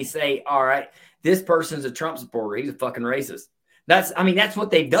 basically say, all right, this person's a Trump supporter. He's a fucking racist. That's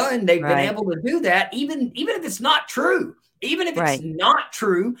what they've done. They've been able to do that, even if it's not true. Even if it's not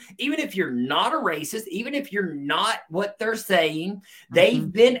true, even if you're not a racist, even if you're not what they're saying,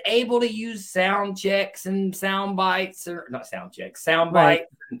 they've been able to use sound checks and sound bites, or not sound checks, sound bites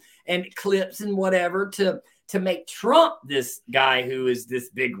and clips and whatever to make Trump this guy who is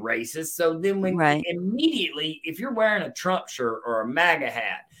this big racist. So then when immediately, if you're wearing a Trump shirt or a MAGA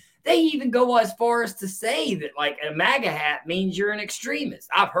hat, they even go as far as to say that like a MAGA hat means you're an extremist.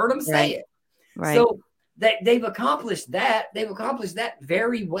 I've heard them say it. So they've accomplished that. They've accomplished that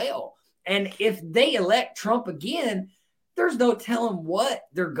very well. And if they elect Trump again, there's no telling what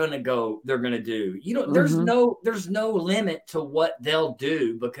they're going to do. There's no limit to what they'll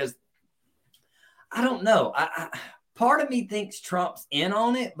do, because I don't know. Part of me thinks Trump's in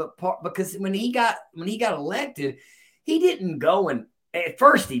on it, but because when he got elected, he didn't go and at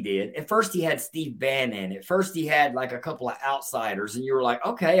first he did. At first he had Steve Bannon. At first he had like a couple of outsiders, and you were like,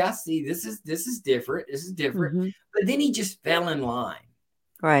 okay, I see. This is different. This is different. But then he just fell in line.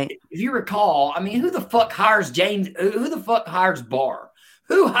 Right. If you recall, I mean, who the fuck hires James? Who the fuck hires Barr?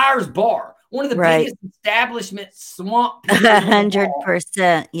 Who hires Barr? One of the biggest establishment swamp people.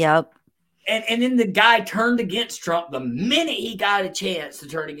 100%. Yep. And then the guy turned against Trump the minute he got a chance to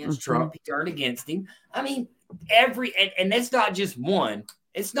turn against Trump. He turned against him. I mean, and it's not just one.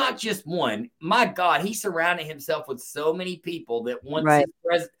 It's not just one. My God, he surrounded himself with so many people that once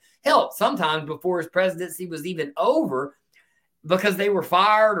his help, sometimes before his presidency was even over, because they were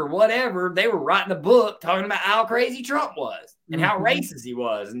fired or whatever, they were writing a book talking about how crazy Trump was and how racist he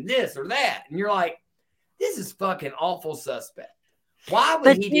was and this or that. And you're like, this is fucking awful suspect. Why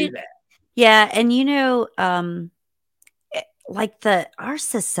would he do that? Yeah. And our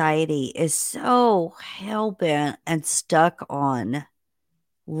society is so hell-bent and stuck on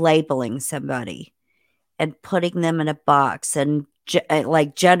labeling somebody and putting them in a box, and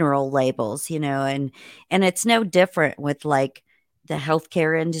like general labels, and it's no different with like the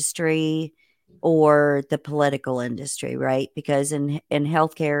healthcare industry or the political industry, right? Because in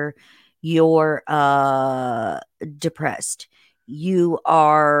healthcare, you're depressed, you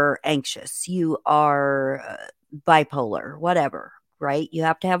are anxious, you are bipolar, whatever, right? You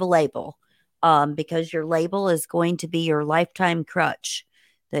have to have a label, because your label is going to be your lifetime crutch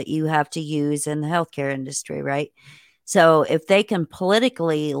that you have to use in the healthcare industry, right? So if they can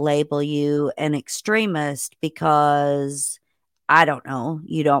politically label you an extremist because, I don't know,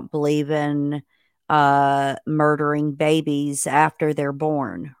 you don't believe in murdering babies after they're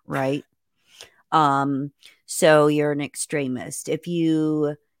born, right? So you're an extremist. If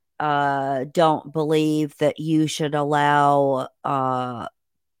you don't believe that you should allow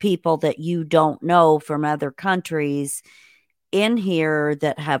people that you don't know from other countries in here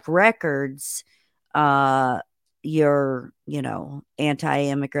that have records, you're,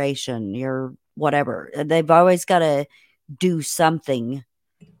 anti-immigration, you're whatever. They've always got to do something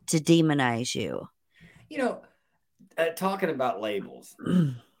to demonize you. Talking about labels,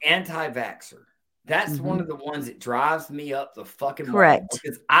 anti-vaxxer. That's one of the ones that drives me up the fucking wall,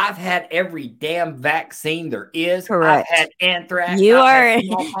 because I've had every damn vaccine there is. Correct. I've had anthrax. You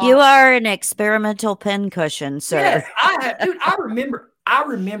are an experimental pincushion, sir. Yes, I have. Dude, I I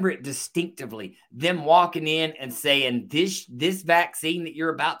remember it distinctively, them walking in and saying, this vaccine that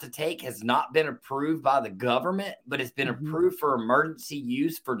you're about to take has not been approved by the government, but it's been approved for emergency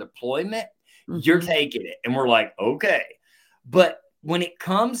use for deployment. You're taking it. And we're like, okay. But when it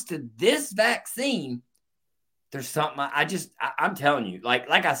comes to this vaccine, there's something I'm telling you, like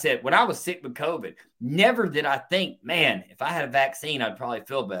I said, when I was sick with COVID, never did I think, man, if I had a vaccine, I'd probably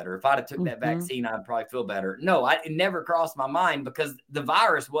feel better. If I'd have took that vaccine, I'd probably feel better. No, it never crossed my mind because the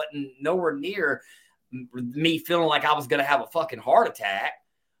virus wasn't nowhere near me feeling like I was going to have a fucking heart attack,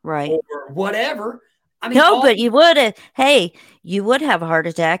 right, or whatever. I mean, no, but you would have. Hey, you would have a heart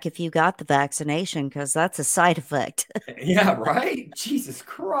attack if you got the vaccination because that's a side effect. Yeah, right. Jesus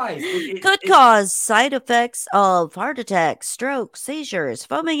Christ, Could cause side effects of heart attacks, stroke, seizures,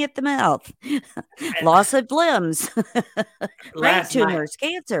 foaming at the mouth, loss of limbs, brain tumors,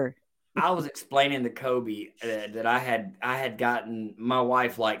 cancer. I was explaining to Kobe that I had gotten, my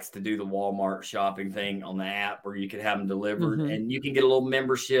wife likes to do the Walmart shopping thing on the app where you can have them delivered and you can get a little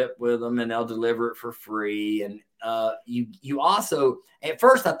membership with them and they'll deliver it for free. And you also, at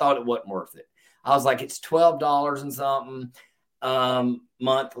first I thought it wasn't worth it. I was like, it's $12 and something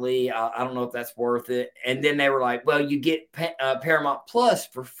monthly. I don't know if that's worth it. And then they were like, well, you get Paramount Plus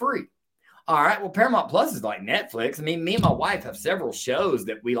for free. All right. Well, Paramount Plus is like Netflix. I mean, me and my wife have several shows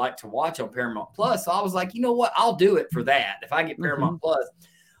that we like to watch on Paramount Plus. So I was like, you know what? I'll do it for that. If I get Paramount Plus,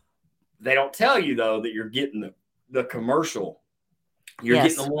 they don't tell you though that you're getting the commercial. You're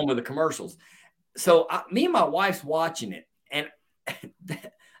getting the one with the commercials. So me and my wife's watching it, and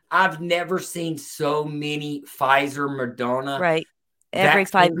I've never seen so many Pfizer, Moderna. Right. Every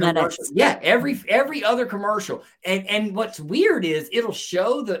 5 minutes. Yeah, every other commercial. And what's weird is it'll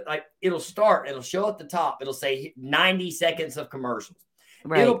show it'll show at the top. It'll say 90 seconds of commercials.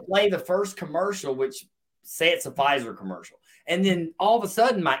 Right. It'll play the first commercial, which say it's a Pfizer commercial. And then all of a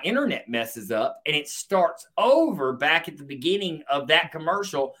sudden my internet messes up and it starts over back at the beginning of that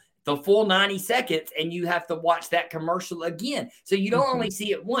commercial, the full 90 seconds, and you have to watch that commercial again. So you don't only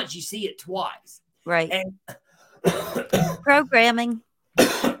see it once, you see it twice. Right. And programming.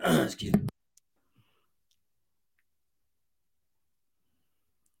 Excuse me.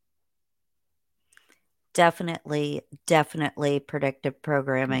 Definitely predictive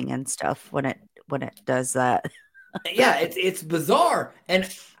programming and stuff when it does that. Yeah, it's bizarre. And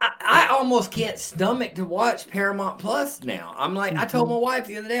I almost can't stomach to watch Paramount Plus now. I'm like, I told my wife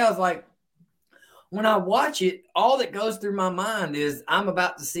the other day, I was like, when I watch it, all that goes through my mind is I'm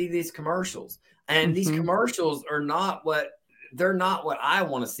about to see these commercials. And these commercials are not what I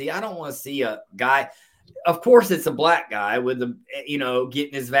want to see. I don't want to see a guy. Of course, it's a black guy with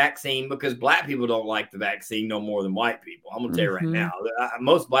getting his vaccine, because black people don't like the vaccine no more than white people. I'm going to tell you right now,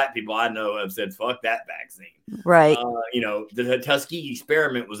 most black people I know have said, fuck that vaccine. Right. The Tuskegee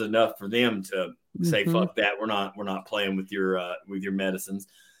experiment was enough for them to say, fuck that. We're not playing with your medicines.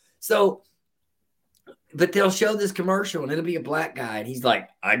 So, but they'll show this commercial and it'll be a black guy and he's like,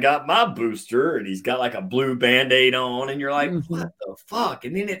 I got my booster, and he's got like a blue Band-Aid on, and you're like, what the fuck?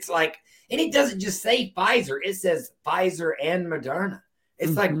 And then it's like, and it doesn't just say Pfizer, it says Pfizer and Moderna.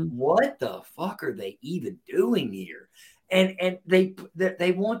 It's like, what the fuck are they even doing here? And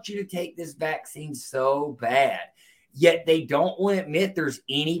they want you to take this vaccine so bad, yet they don't want to admit there's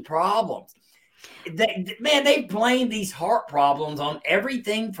any problems. They blame these heart problems on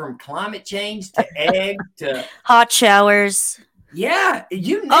everything from climate change to eggs to hot showers. Yeah,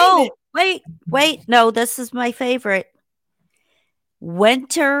 you name it. Wait. No, this is my favorite.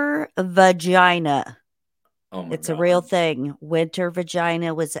 Winter vagina. Oh my God. A real thing. Winter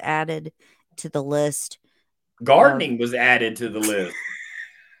vagina was added to the list. Gardening was added to the list.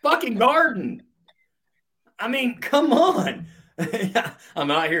 Fucking garden. I mean, come on. I'm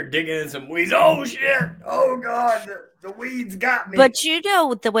out here digging in some weeds. Oh shit! Oh God, the weeds got me. But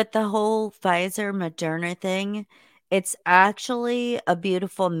with the whole Pfizer Moderna thing, it's actually a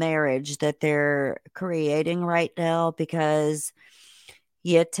beautiful marriage that they're creating right now, because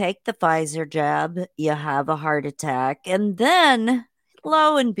you take the Pfizer jab, you have a heart attack, and then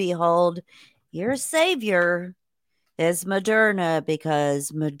lo and behold, your savior is Moderna,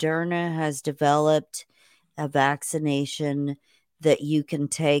 because Moderna has developed a vaccination that you can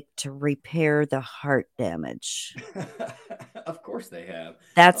take to repair the heart damage. Of course they have.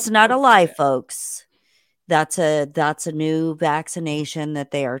 That's not a lie, folks. That's a new vaccination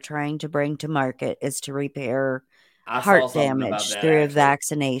that they are trying to bring to market, is to repair heart damage through a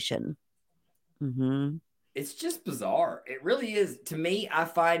vaccination. It's just bizarre. It really is. To me, I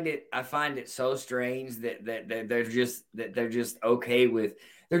find it so strange that they're just okay with.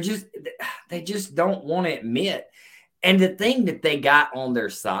 They just don't want to admit. And the thing that they got on their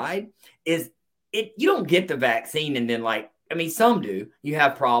side is you don't get the vaccine and then like, I mean, some do. You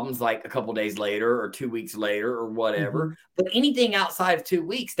have problems like a couple days later or 2 weeks later or whatever. But anything outside of 2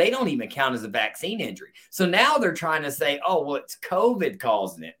 weeks, they don't even count as a vaccine injury. So now they're trying to say, oh, well, it's COVID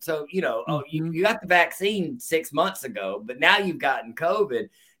causing it. So, oh, you got the vaccine 6 months ago, but now you've gotten COVID.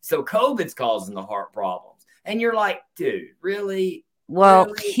 So COVID's causing the heart problems. And you're like, dude, really? Well,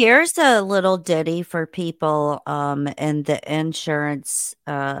 Really? here's a little ditty for people in the insurance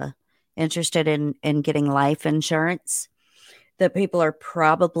interested in getting life insurance that people are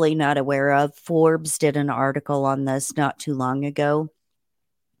probably not aware of. Forbes did an article on this not too long ago.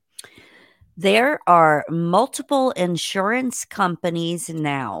 There are multiple insurance companies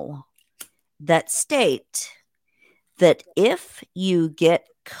now that state that if you get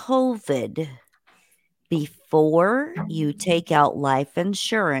COVID before you take out life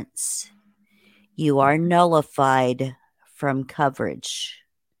insurance, you are nullified from coverage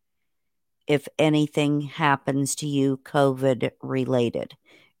if anything happens to you COVID related.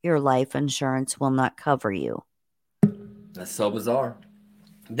 Your life insurance will not cover you. That's so bizarre.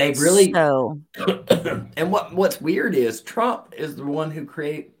 They really So, and what's weird is Trump is the one who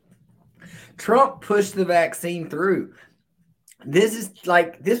Trump pushed the vaccine through. This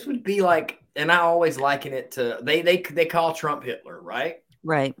would be like, and I always liken it to they call Trump Hitler, right?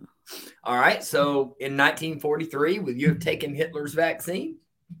 right. All right. So in 1943, would you have taken Hitler's vaccine?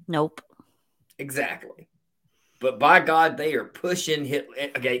 Nope. Exactly. But by God, they are pushing Hitler.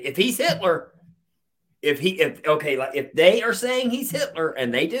 Okay, if he's Hitler, if they are saying he's Hitler,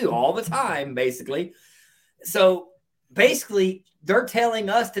 and they do all the time, basically. So basically, they're telling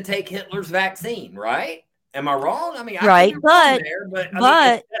us to take Hitler's vaccine, right? Am I wrong? I mean, right, but I mean,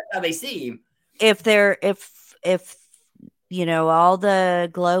 that's how they see him. If all the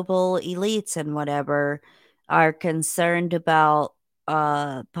global elites and whatever are concerned about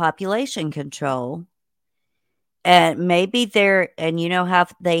population control, and maybe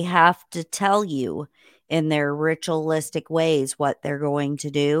they have to tell you in their ritualistic ways what they're going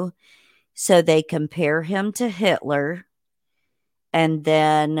to do. So they compare him to Hitler, and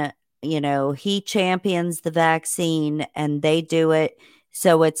then, he champions the vaccine and they do it.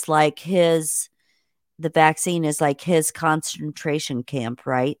 So it's like the vaccine is like his concentration camp,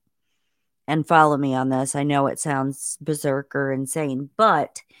 right? And follow me on this. I know it sounds berserk or insane,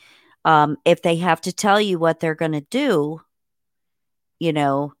 but if they have to tell you what they're going to do,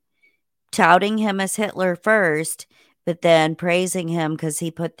 touting him as Hitler first, but then praising him because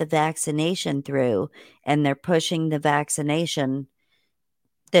he put the vaccination through and they're pushing the vaccination,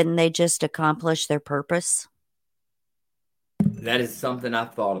 didn't they just accomplish their purpose? That is something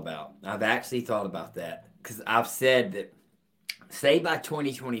I've thought about. I've actually thought about that because I've said that, say by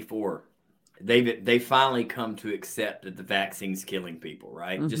 2024, they finally come to accept that the vaccine's killing people,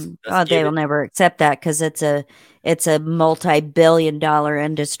 right? They will never accept that because it's a multi-billion-dollar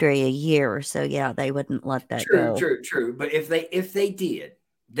industry a year. So yeah, they wouldn't let that go. True. But if they did,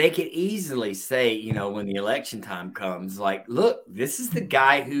 they could easily say, when the election time comes, like, look, this is the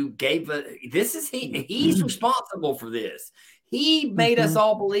guy who he's responsible for this. He made us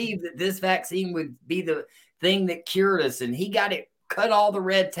all believe that this vaccine would be the thing that cured us, and he got it, cut all the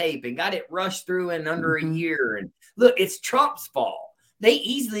red tape and got it rushed through in under a year. And look, it's Trump's fault. They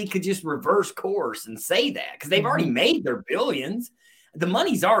easily could just reverse course and say that because they've already made their billions. The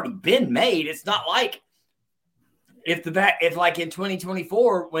money's already been made. It's not like if like in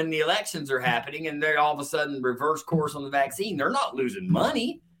 2024, when the elections are happening and they're all of a sudden reverse course on the vaccine, they're not losing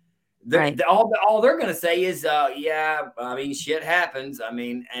money. All they're going to say is, yeah, I mean, shit happens. I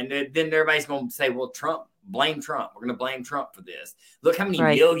mean, and then everybody's going to say, well, blame Trump. We're going to blame Trump for this. Look how many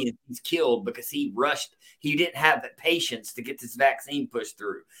millions he's killed because he rushed. He didn't have the patience to get this vaccine pushed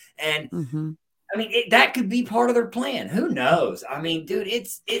through. And I mean, that could be part of their plan. Who knows? I mean, dude,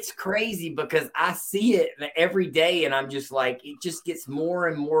 it's crazy because I see it every day and I'm just like, it just gets more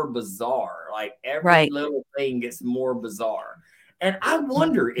and more bizarre. Like every little thing gets more bizarre. And I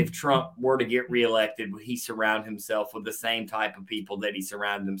wonder if Trump were to get reelected, would he surround himself with the same type of people that he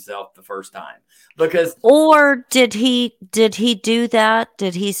surrounded himself the first time? Or did he do that?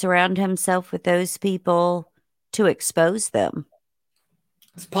 Did he surround himself with those people to expose them?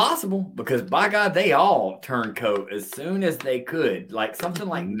 It's possible because by God, they all turned coat as soon as they could. Like something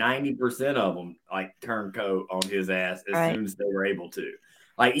like 90% of them like turned coat on his ass as soon as they were able to.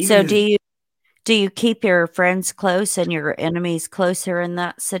 Like, so do you keep your friends close and your enemies closer in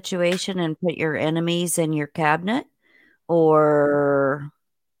that situation and put your enemies in your cabinet? Or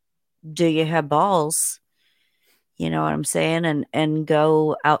do you have balls? You know what I'm saying? And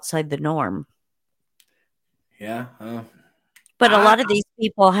go outside the norm. Yeah. But a lot of these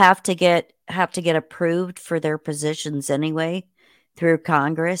people have to get approved for their positions anyway through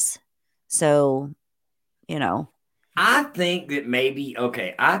Congress. So, you know. I think that maybe,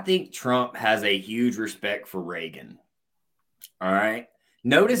 okay, I think Trump has a huge respect for Reagan. All right.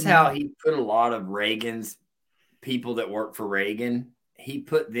 Notice how he put a lot of Reagan's people that work for Reagan, he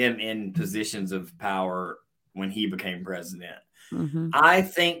put them in positions of power when he became president. I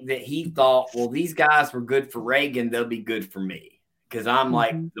think that he thought, well, these guys were good for Reagan, they'll be good for me because I'm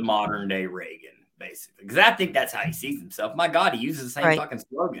like the modern day Reagan, basically. Because I think that's how he sees himself. My God, he uses the same fucking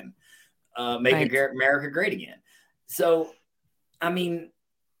slogan, make America great again. So, I mean,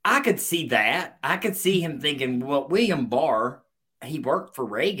 I could see that. I could see him thinking, well, William Barr, he worked for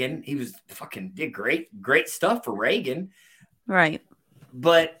Reagan. He was fucking did great stuff for Reagan. Right.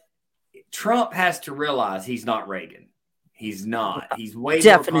 But Trump has to realize he's not Reagan. He's not. He's way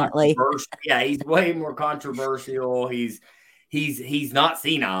more controversial. Yeah, he's way more controversial. He's not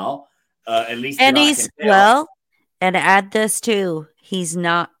senile. At least, and he's and add this too. He's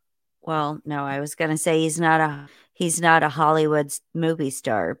not. Well, no, I was going to say he's not a Hollywood movie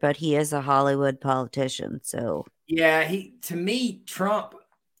star, but he is a Hollywood politician. So yeah, to me, Trump.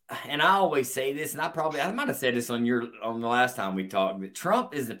 And I always say this, and I might have said this on the last time we talked, but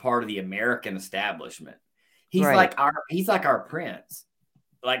Trump is a part of the American establishment. He's like our prince,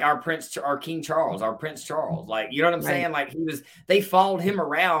 like our King Charles, our Prince Charles. Like, you know what I'm saying? Like they followed him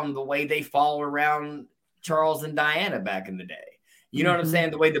around the way they followed around Charles and Diana back in the day. You know what I'm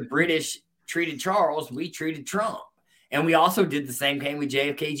saying? The way the British treated Charles, we treated Trump. And we also did the same thing with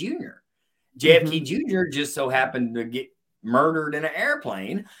JFK Jr. JFK Jr. just so happened to get murdered in an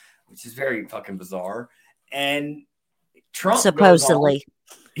airplane, which is very fucking bizarre. And Trump supposedly.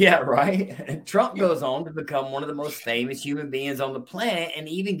 Yeah, right. And Trump goes on to become one of the most famous human beings on the planet and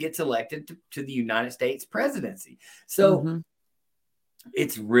even gets elected to the United States presidency. So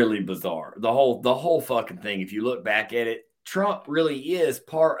it's really bizarre. The whole fucking thing, if you look back at it, Trump really is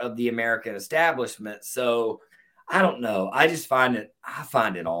part of the American establishment. So I don't know. I find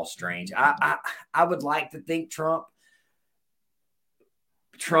it all strange. I would like to think Trump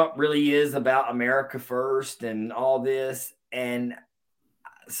really is about America first and all this. And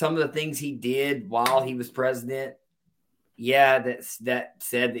some of the things he did while he was president, yeah, that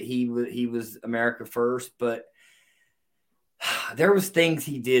said that he was America first, but there was things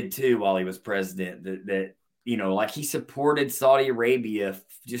he did too while he was president that you know, like he supported Saudi Arabia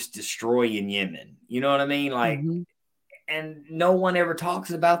just destroying Yemen. You know what I mean? Like, and no one ever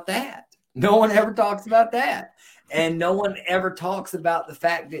talks about that. No one ever talks about that. And no one ever talks about the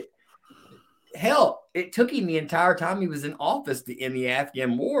fact that, hell, it took him the entire time he was in office to end the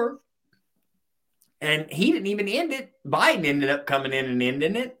Afghan war. And he didn't even end it. Biden ended up coming in and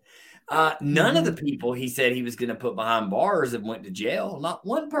ending it. None of the people he said he was going to put behind bars have went to jail. Not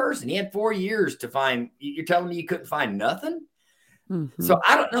one person. He had 4 years to find. You're telling me you couldn't find nothing? So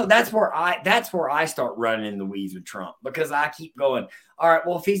I don't know. That's where I start running in the weeds with Trump, because I keep going, all right,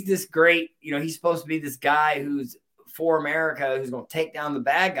 well, if he's this great, you know, he's supposed to be this guy who's for America, who's going to take down the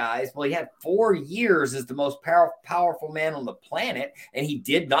bad guys. Well, he had 4 years as the most powerful man on the planet, and he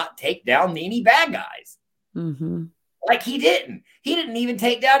did not take down any bad guys. Like he didn't even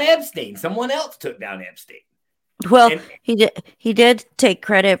take down Epstein. Someone else took down Epstein. Well, he did take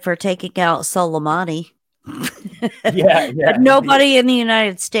credit for taking out Soleimani. Yeah. But nobody in the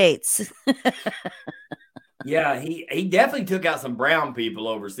United States. Yeah, he definitely took out some brown people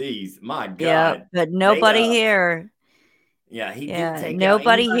overseas. My God. Yeah, but nobody here. Yeah, he did take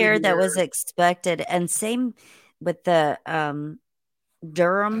nobody out here that was expected. And same with the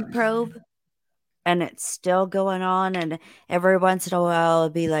Durham probe. And it's still going on. And every once in a while, it'll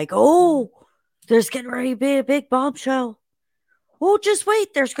be like, oh, there's getting ready to be a big bombshell. Oh, just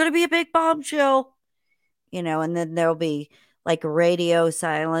wait. There's going to be a big bombshell. You know, and then there'll be like radio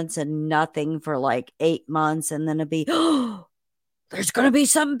silence and nothing for like 8 months. And then it'll be, oh, there's going to be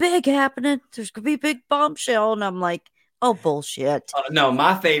something big happening. There's going to be a big bombshell. And I'm like, oh, bullshit. No,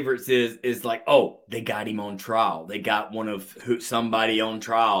 my favorites is like, oh, they got him on trial. They got somebody on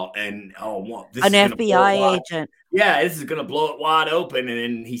trial, and this an FBI agent. Yeah, this is going to blow it wide open, and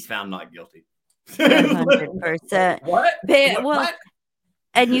then he's found not guilty. 100%. What? What?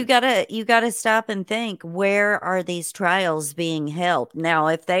 And you gotta stop and think, where are these trials being held? Now,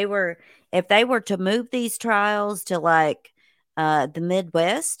 if they were to move these trials to like the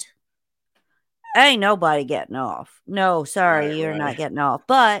Midwest, ain't nobody getting off. No, sorry, you're not getting off.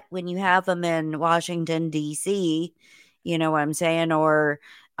 But when you have them in Washington, D.C., you know what I'm saying, or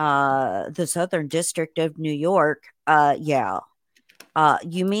the Southern District of New York, yeah.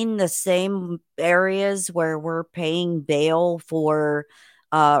 You mean the same areas where we're paying bail for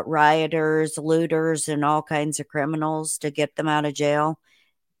rioters, looters, and all kinds of criminals to get them out of jail?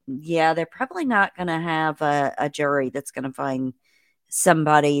 Yeah, they're probably not going to have a jury that's going to find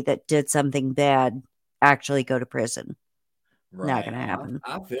somebody that did something bad actually go to prison. Not going Right. to happen.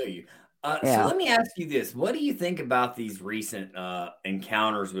 I feel you. So Yeah. let me ask you this. What do you think about these recent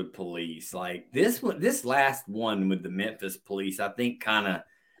encounters with police? Like this one, this last one with the Memphis police, I think kind of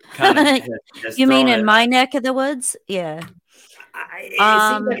has You mean thrown in my neck of the woods? Yeah. it seems like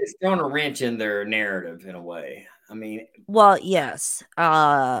Um, it's thrown a wrench in their narrative in a way. I mean, well, yes.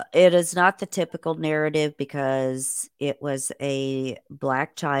 It is not the typical narrative because it was a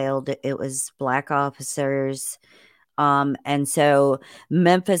black child, it was black officers. And so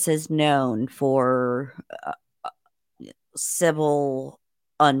Memphis is known for civil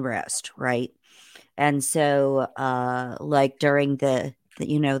unrest, right? And so like during the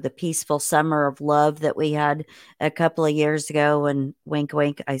peaceful summer of love that we had a couple of years ago, and wink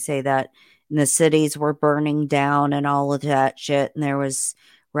wink I say that, and the cities were burning down and all of that shit, and there was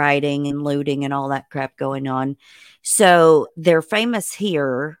rioting and looting and all that crap going on. So they're famous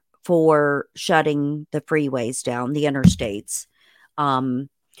here for shutting the freeways down, the interstates. um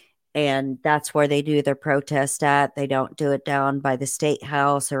and that's where they do their protest at. They don't do it down by the state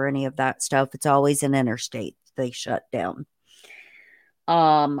house or any of that stuff. It's always an interstate they shut down.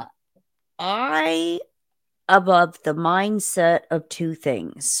 Um, I above the mindset of two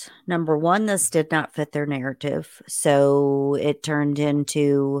things. Number one, this did not fit their narrative, so it turned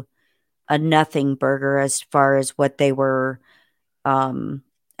into a nothing burger as far as what they were, um,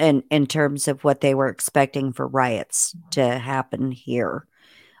 in terms of what they were expecting for riots to happen here.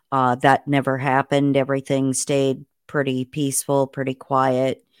 That never happened. Everything stayed pretty peaceful, pretty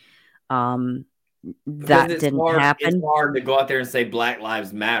quiet. Um, because that didn't it's happen. hard to go out there and say Black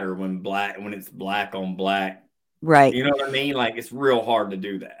Lives Matter when it's black on black. Right. You know what I mean? Like it's real hard to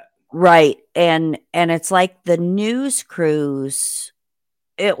do that. Right. And it's like the news crews,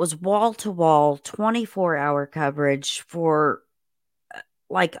 it was wall to wall 24-hour coverage for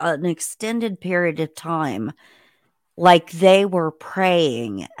like an extended period of time. Like they were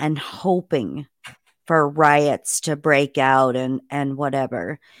praying and hoping for riots to break out and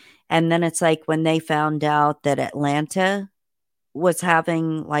whatever. And then it's like when they found out that Atlanta was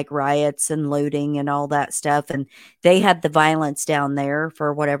having like riots and looting and all that stuff, and they had the violence down there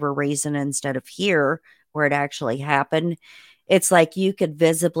for whatever reason instead of here where it actually happened. It's like you could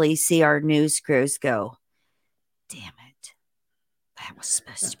visibly see our news crews go, damn it, that was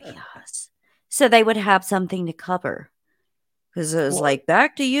supposed to be us. So they would have something to cover because it was Well, like,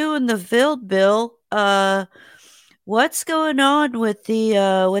 back to you in the field, Bill. What's going on with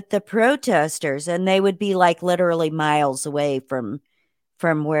the protesters? And they would be like literally miles away from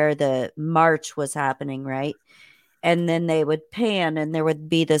where the march was happening, right? And then they would pan and there would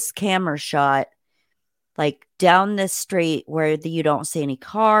be this camera shot like down this street where you don't see any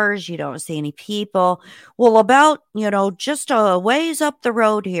cars, you don't see any people. Well, about, just a ways up the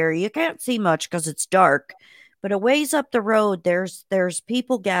road here, you can't see much because it's dark, but a ways up the road, there's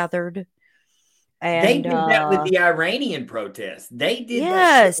people gathered. they And did that with the Iranian protests. They did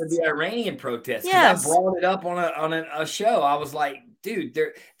that shit with yes, the Iranian protests because I yes. brought it up on a show. I was like, dude,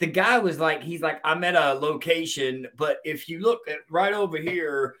 the guy was like, he's like, I'm at a location, but if you look at right over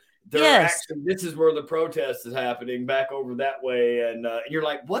here, they're Yes. actually this is where the protest is happening back over that way, and you're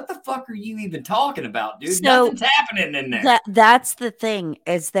like, what the fuck are you even talking about, dude? So Nothing's happening in there. that's the thing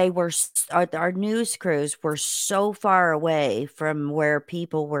is they were our news crews were so far away from where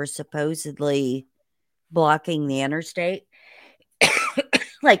people were supposedly blocking the interstate,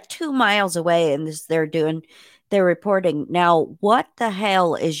 like 2 miles away, and they're reporting. Now, what the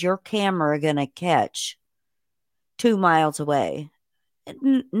hell is your camera gonna catch 2 miles away?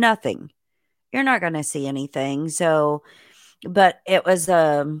 Nothing. You're not gonna see anything. So, but it was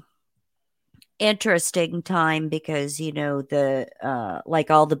interesting time because the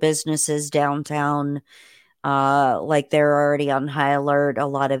like all the businesses downtown, like they're already on high alert. A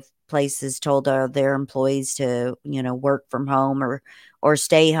lot of places told their employees to work from home or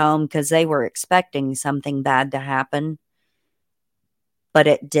stay home because they were expecting something bad to happen, but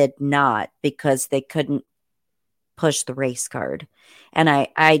it did not because they couldn't push the race card. And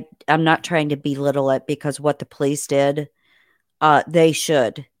I'm not trying to belittle it because what the police did, they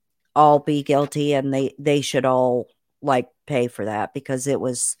should all be guilty and they should all like pay for that because it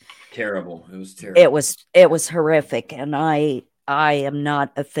was Terrible. It was it terrible. was it was horrific. And I am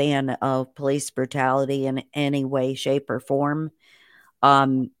not a fan of police brutality in any way, shape, or form.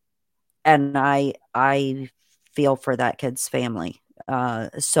 um and I feel for that kid's family.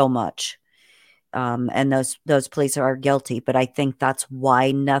 so much. And those police are guilty, but I think that's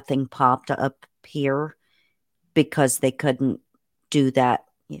why nothing popped up here, because they couldn't do that,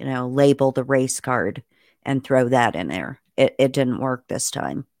 label the race card and throw that in there. It didn't work this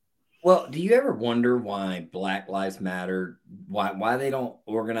time. Well, do you ever wonder why Black Lives Matter, why they don't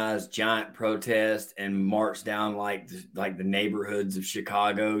organize giant protests and march down like the neighborhoods of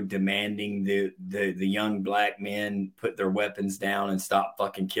Chicago, demanding the young black men put their weapons down and stop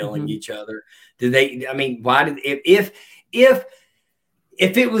fucking killing each other? Do they? I mean, why did if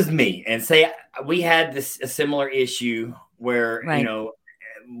it was me and say we had a similar issue where Right.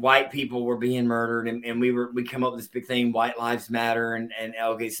 White people were being murdered, and we come up with this big thing, White Lives Matter, and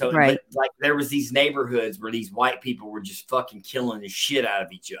okay, so Right. but like there was these neighborhoods where these white people were just fucking killing the shit out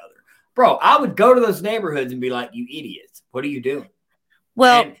of each other. Bro, I would go to those neighborhoods and be like, you idiots, what are you doing?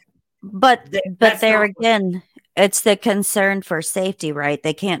 Well, but there again, it's the concern for safety, right?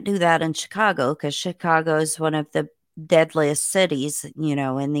 They can't do that in Chicago because Chicago is one of the deadliest cities,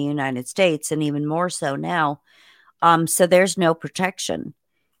 in the United States, and even more so now. So there's no protection.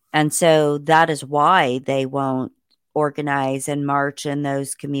 And so that is why they won't organize and march in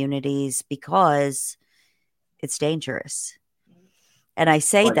those communities, because it's dangerous. And I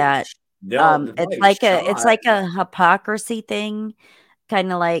say that it's like a hypocrisy thing,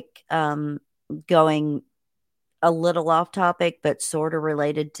 kind of like going a little off topic, but sort of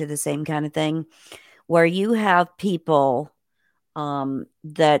related to the same kind of thing, where you have people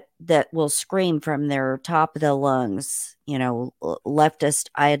that will scream from their top of the lungs, leftist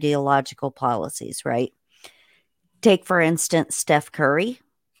ideological policies, right? Take, for instance, Steph Curry,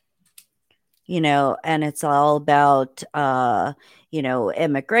 and it's all about,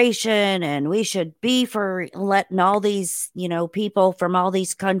 immigration, and we should be for letting all these, people from all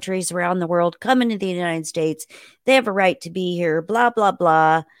these countries around the world come into the United States. They have a right to be here, blah, blah,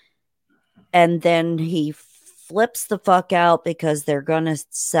 blah. And then he flips the fuck out because they're going to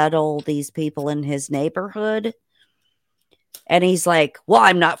settle these people in his neighborhood. And he's like, well,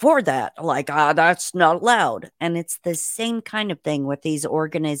 I'm not for that. Like, that's not allowed. And it's the same kind of thing with these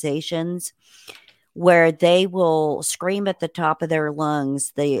organizations, where they will scream at the top of their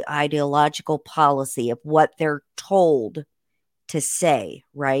lungs the ideological policy of what they're told to say,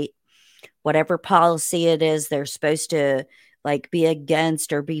 right? Whatever policy it is, they're supposed to like be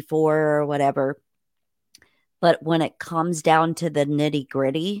against or be for or whatever. But when it comes down to the nitty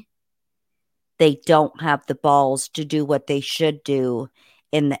gritty, they don't have the balls to do what they should do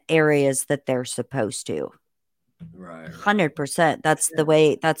in the areas that they're supposed to. Right. 100%. That's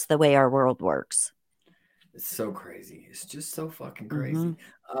the way our world works. It's so crazy. It's just so fucking crazy.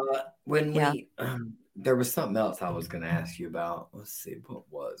 There was something else I was going to ask you about. Let's see, what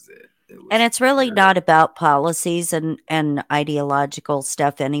was it? And it's really not about policies and ideological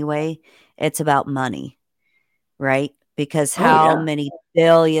stuff anyway. It's about money. Right? Because how many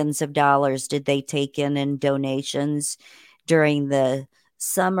billions of dollars did they take in donations during the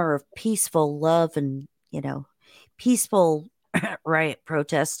summer of peaceful love and, peaceful riot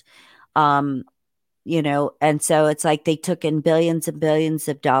protest? And so it's like they took in billions and billions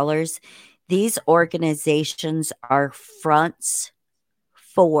of dollars. These organizations are fronts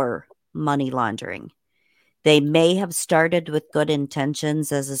for money laundering. They may have started with good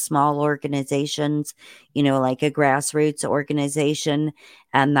intentions as a small organizations, like a grassroots organization.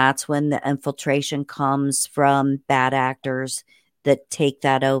 And that's when the infiltration comes from bad actors that take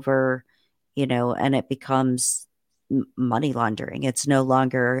that over, and it becomes money laundering. It's no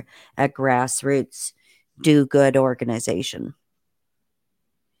longer a grassroots do good organization.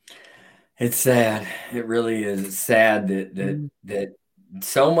 It's sad. It really is. It's sad that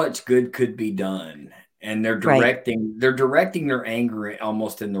so much good could be done. And they're directing their anger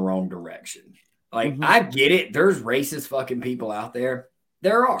almost in the wrong direction. Like, I get it. There's racist fucking people out there.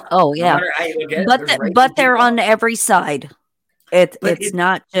 There are. Oh, yeah. But they're on every side. It's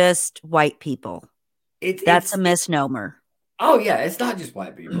not just white people. That's a misnomer. Oh, yeah. It's not just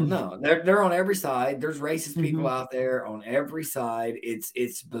white people. No, they're on every side. There's racist people out there on every side.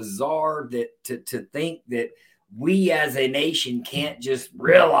 It's bizarre that to think that we as a nation can't just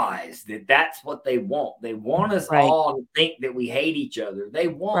realize that that's what they want. They want us all to think that we hate each other. They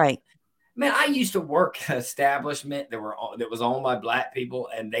want, man, I used to work at an establishment that was owned by black people,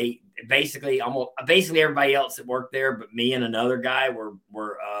 and they basically everybody else that worked there, but me and another guy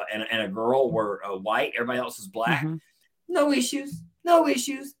and a girl were white. Everybody else was black. No issues,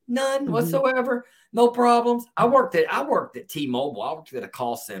 none whatsoever. No problems. I worked at T-Mobile. I worked at a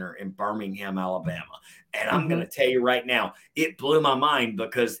call center in Birmingham, Alabama. And I'm going to tell you right now, it blew my mind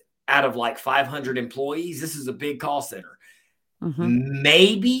because out of like 500 employees, this is a big call center.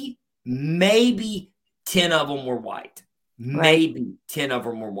 maybe 10 of them were white. Maybe 10 of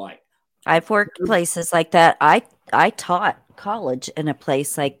them were white. I've worked places like that. I taught college in a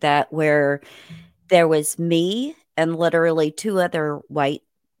place like that where there was me and literally 2 other white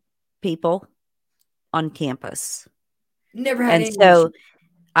people on campus. Never had And any so issue.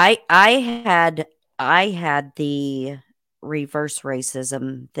 I had the reverse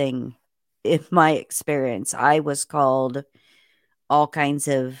racism thing in my experience. I was called all kinds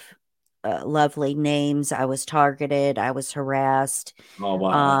of lovely names. I was targeted. I was harassed. Oh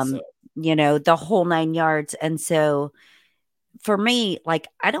wow. The whole 9 yards. And so for me, like,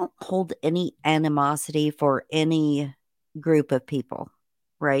 I don't hold any animosity for any group of people,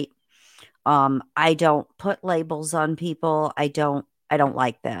 right? I don't put labels on people. I don't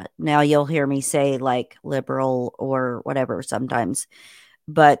like that. Now you'll hear me say like liberal or whatever sometimes,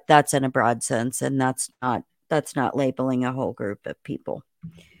 but that's in a broad sense, and that's not labeling a whole group of people.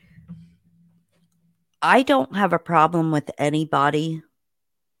 I don't have a problem with anybody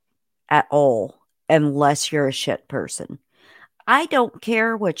at all unless you're a shit person. I don't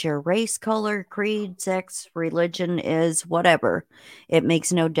care what your race, color, creed, sex, religion is, whatever. It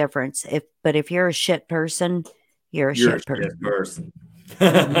makes no difference. But if you're a shit person, you're a You're a shit person. shit person.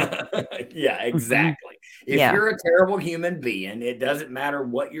 Mhm. Yeah, Mhm. exactly. If Yeah. you're a terrible human being, it doesn't matter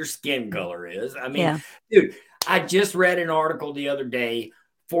what your skin color is. I mean, Yeah. dude, I just read an article the other day.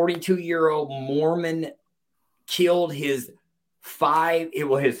 42-year-old Mormon killed his wife,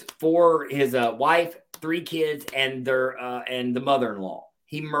 3 kids, and the mother-in-law.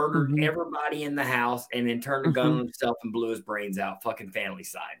 He murdered Mhm. everybody in the house and then turned a gun on Mhm. himself and blew his brains out. Fucking family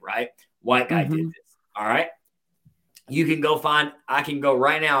side, right? White guy did Mhm. this. All right. I can go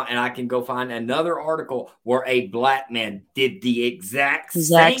right now and I can go find another article where a black man did the exact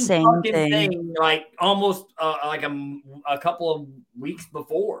Exact same same fucking thing. thing, like almost like a couple of weeks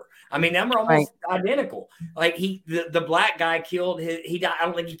before. I mean, them are Right. almost identical. Like the black guy killed he died. I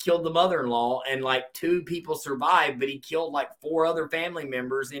don't think he killed the mother-in-law, and like 2 people survived, but he killed like 4 other family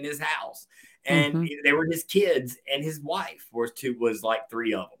members in his house. And Mhm. they were his kids, and his wife was like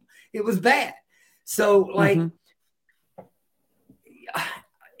 3 of them. It was bad. So like, Mhm.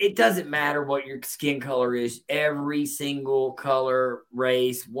 it doesn't matter what your skin color is. Every single color,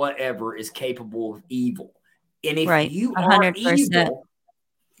 race, whatever is capable of evil. And if Right. you are 100%. evil,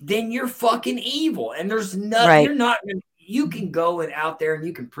 then you're fucking evil. And there's nothing, Right. you're not, you can go and out there and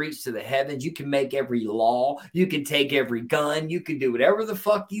you can preach to the heavens. You can make every law. You can take every gun. You can do whatever the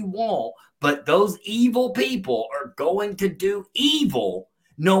fuck you want. But those evil people are going to do evil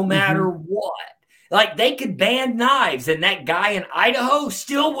no matter Mhm. what. Like, they could ban knives, and that guy in Idaho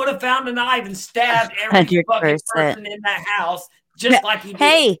still would have found a knife and stabbed every fucking 100%. person in that house just like he did.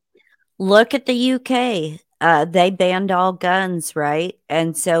 Hey, look at the UK. They banned all guns, right?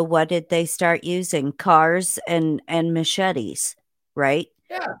 And so what did they start using? Cars and machetes, right?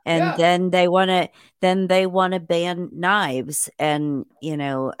 Yeah, And yeah. then they want to ban knives, and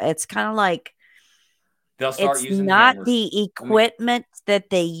it's kind of like They'll start it's using not hammers. the I mean, equipment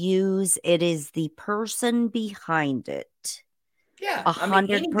that they use, it is the person behind it. yeah, A I mean,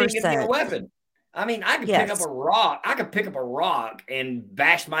 hundred anything can be a percent. weapon. I mean, I could pick up Yes. a rock. I could pick up a rock and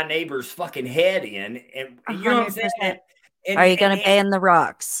bash my neighbor's fucking head in, and A you know what I'm hundred saying? percent. Are And, you and, going to and ban the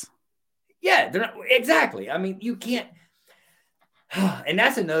rocks? yeah, they're not, exactly. I mean, you can't. And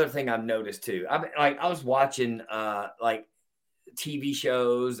that's another thing I've noticed too. I was watching like TV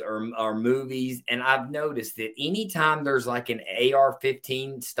shows or movies, and I've noticed that anytime there's like an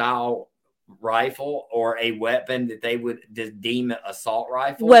AR-15 style rifle or a weapon that they would deem an assault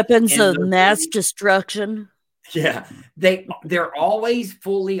rifle Weapons in of those mass movies, destruction. yeah, they're always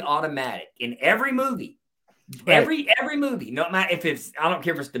fully automatic in every movie. Right. Every movie, no matter if it's, I don't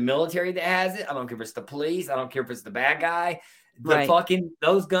care if it's the military that has it, I don't care if it's the police, I don't care if it's the bad guy. Right.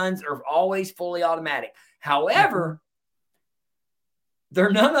 Those guns are always fully automatic. Mhm. However,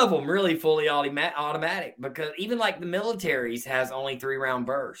 they're none of them really fully automatic, because even like the military's has only 3-round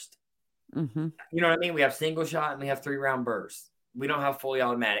burst. Mhm. You know what I mean? We have single shot and we have 3-round bursts. We don't have fully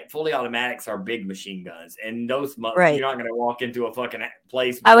automatic. Fully automatics are big machine guns, and Right. you're not going to walk into a fucking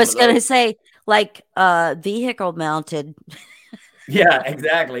place with I one was of going those. to say like vehicle mounted, Yeah,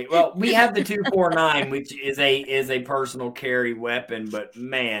 exactly. Well, we have the 249, which is a personal carry weapon, but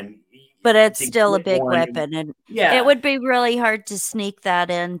man, but it's to still a get big one, weapon, and it yeah, would be really hard to sneak that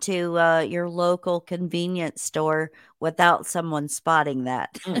into your local convenience store without someone spotting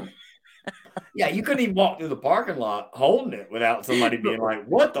that. mm. Yeah, you couldn't even walk through the parking lot holding it without somebody being like,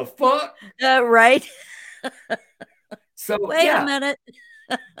 "What the fuck?" Right? So Wait a yeah, minute.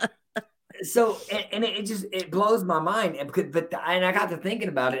 So, and it just, it blows my mind. And I got to thinking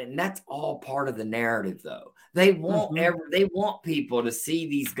about it, and that's all part of the narrative, though. They want they want people to see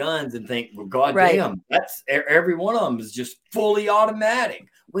these guns and think, well, goddamn, that's every one of them is just fully automatic.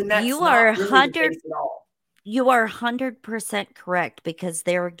 When that's You not are really the case at all. You are 100% correct, because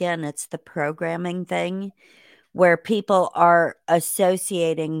there again, it's the programming thing where people are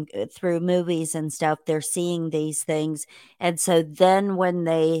associating through movies and stuff. They're seeing these things. And so then when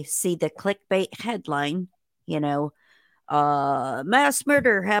they see the clickbait headline, you know, mass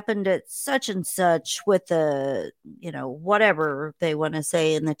murder happened at such and such with a, whatever they want to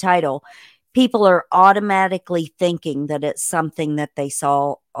say in the title, people are automatically thinking that it's something that they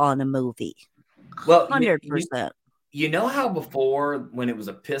saw on a movie. Well, 100%. You know how before, when it was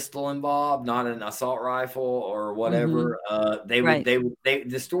a pistol involved, not an assault rifle or whatever,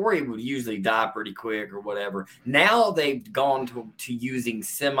 the story would usually die pretty quick or whatever. Now they've gone to using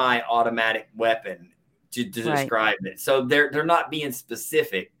semi-automatic weapon to describe it. So they're not being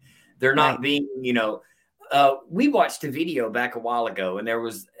specific. They're not being, we watched a video back a while ago, and there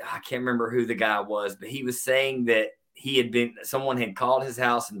was, I can't remember who the guy was, but he was saying that someone had called his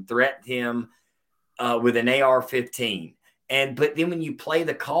house and threatened him with an AR-15. But then when you play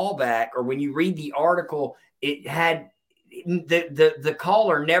the call back, or when you read the article, it had the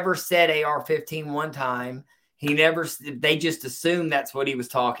caller never said AR-15 one time. They just assumed that's what he was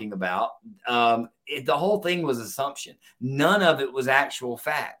talking about. The whole thing was assumption. None of it was actual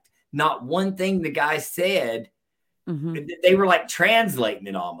fact. Not one thing the guy said. They were like translating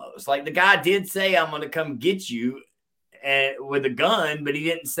it almost. Like the guy did say, I'm going to come get you with a gun, but he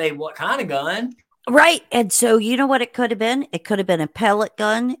didn't say what kind of gun. Right. And so you know what it could have been? It could have been a pellet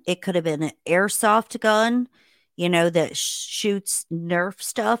gun. It could have been an airsoft gun, that shoots Nerf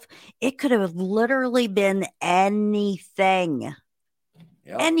stuff. It could have literally been anything.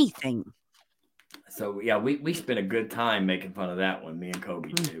 Yep. Anything. So yeah, we spent a good time making fun of that one, me and Kobe.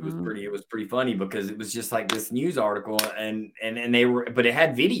 It was pretty funny, because it was just like this news article, and but it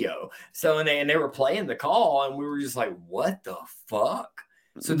had video. So and they were playing the call, and we were just like, what the fuck?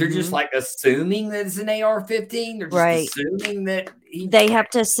 So they're just like assuming that it's an AR-15. They're just assuming that they have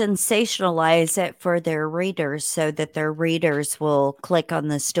to sensationalize it for their readers so that their readers will click on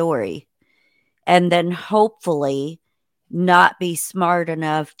the story, and then hopefully not be smart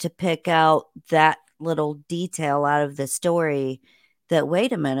enough to pick out that little detail out of the story that,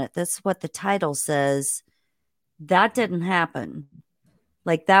 wait a minute, that's what the title says. That didn't happen.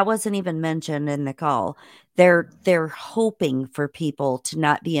 Like, that wasn't even mentioned in the call. They're hoping for people to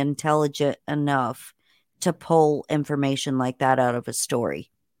not be intelligent enough to pull information like that out of a story.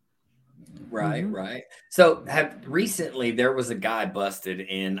 Right. So recently there was a guy busted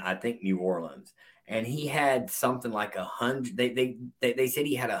in, I think, New Orleans, and he had something like 100. They said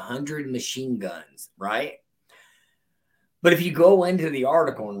he had 100 machine guns, right? But if you go into the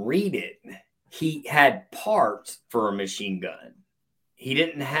article and read it, he had parts for a machine gun. He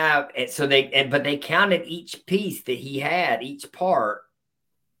didn't have it, but they counted each piece that he had, each part,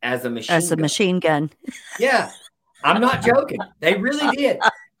 as a machine gun. Yeah, I'm not joking. They really did,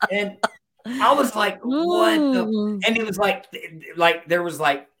 and I was like, "What?" And it was like there was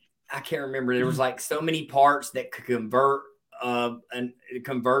like, I can't remember. There was like so many parts that could convert a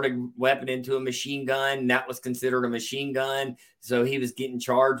weapon into a machine gun. That was considered a machine gun. So he was getting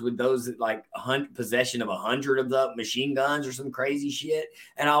charged with those, like possession of 100 of the machine guns or some crazy shit.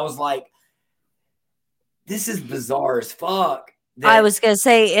 And I was like, this is bizarre as fuck. I was going to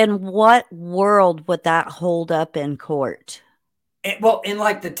say, in what world would that hold up in court? In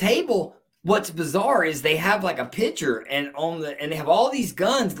like the table, what's bizarre is they have like a picture and they have all these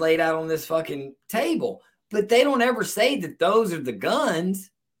guns laid out on this fucking table. But they don't ever say that those are the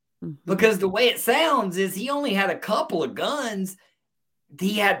guns, because the way it sounds is he only had a couple of guns.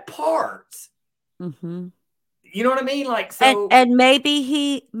 He had parts. You know what I mean? Like, so, and maybe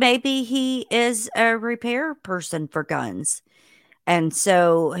he is a repair person for guns, and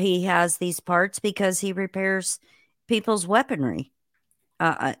so he has these parts because he repairs people's weaponry.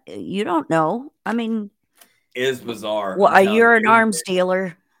 You don't know. I mean, it's bizarre. Well, you're an arms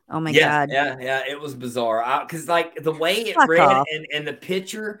dealer. Oh my God. Yeah. It was bizarre. Cause like the way it read and the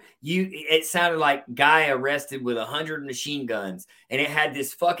picture, it sounded like guy arrested with 100 machine guns, and it had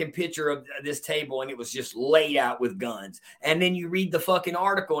this fucking picture of this table, and it was just laid out with guns. And then you read the fucking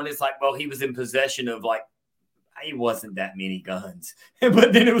article, and it's like, well, he was in possession of like, it wasn't that many guns.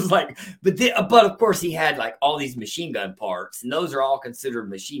 But then it was like, but of course he had like all these machine gun parts, and those are all considered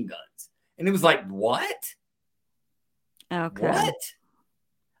machine guns. And it was like, what? Okay. What?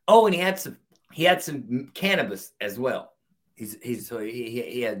 Oh, and he had some cannabis as well.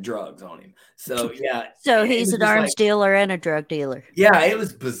 He had drugs on him. So yeah, So it he's was an just like, arms dealer and a drug dealer, yeah, it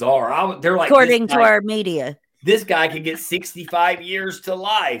was bizarre. They're like, according to our media. this guy could get 65 years to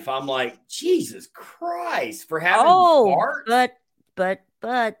life. I'm like, Jesus Christ, for having Oh, fart.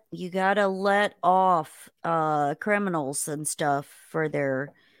 but you gotta let off criminals and stuff for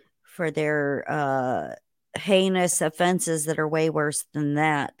their heinous offenses that are way worse than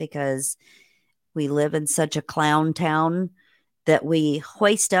that, because we live in such a clown town that we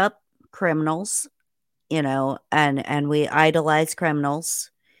hoist up criminals, and we idolize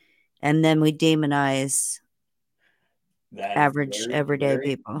criminals, and then we demonize That is average very, everyday very,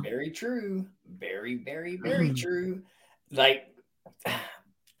 people. very true. Very, very, very true. Like,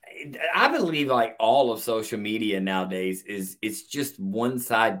 I believe like all of social media nowadays is it's just one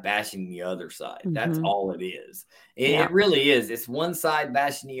side bashing the other side. That's Mm-hmm. all it is. Yeah. It really is. It's one side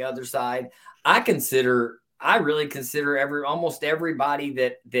bashing the other side. I really consider almost everybody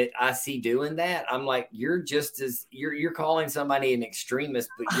that I see doing that. I'm like, you're calling somebody an extremist,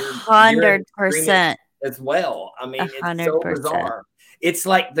 but you're an extremist 100%. as well. I mean, it's so 100%. bizarre. It's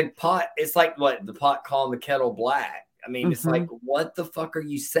like the pot. It's like what the pot calling the kettle black. I mean, it's Mm-hmm. like, what the fuck are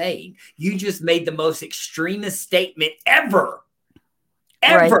you saying? You just made the most extremist statement ever.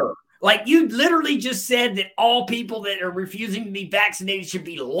 Right. Ever. Like, you literally just said that all people that are refusing to be vaccinated should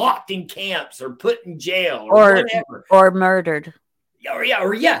be locked in camps or put in jail or whatever. Or murdered.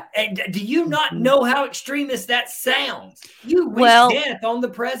 Yeah. And do you not Mm-hmm. know how extremist that sounds? You wish Well, death on the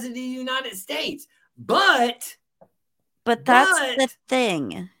president of the United States. But that's the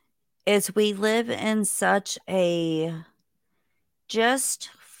thing, is we live in such a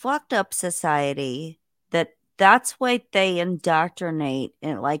just fucked up society that's why they indoctrinate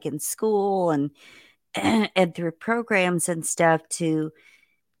in school and and through programs and stuff to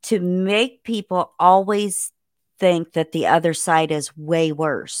make people always think that the other side is way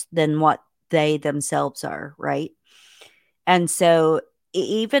worse than what they themselves are, right? And so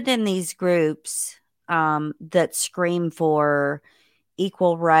even in these groups that scream for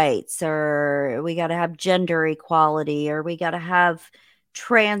equal rights, or we got to have gender equality, or we got to have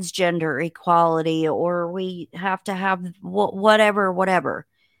transgender equality, or we have to have whatever,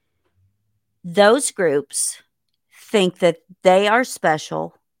 those groups think that they are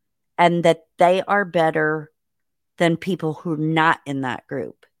special and that they are better than people who are not in that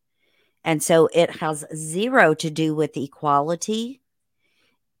group. And so it has zero to do with equality.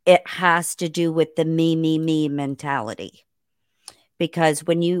 It has to do with the me mentality. Because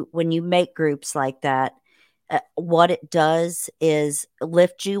when you make groups like that, what it does is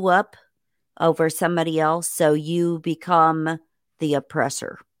lift you up over somebody else, so you become the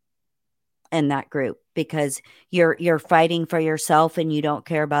oppressor in that group, because you're fighting for yourself and you don't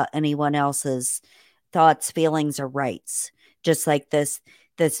care about anyone else's thoughts, feelings, or rights. Just like this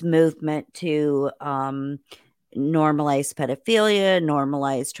movement to normalize pedophilia,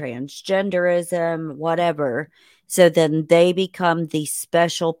 normalize transgenderism, whatever. So then they become the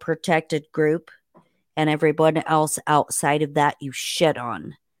special protected group, and everyone else outside of that you shit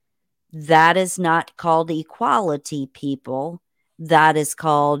on. That is not called equality, people. That is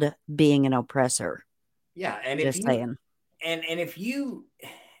called being an oppressor. yeah, and Just saying.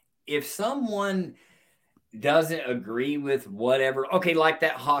 if someone doesn't agree with whatever, okay, like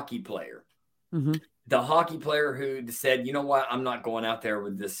that hockey player. Mm-hmm. The hockey player who said, you know what, I'm not going out there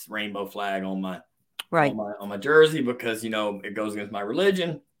with this rainbow flag on my Right. on my jersey because it goes against my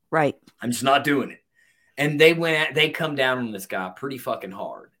religion. Right. I'm just not doing it. And they come down on this guy pretty fucking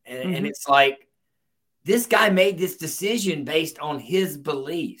hard. And it's like, this guy made this decision based on his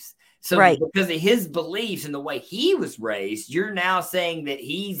beliefs. So because of his beliefs and the way he was raised, you're now saying that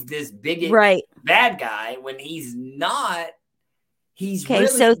he's this bigot bad guy when he's not. He's okay.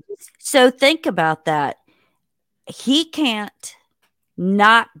 Really so think about that. He can't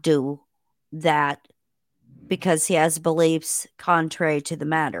not do that because he has beliefs contrary to the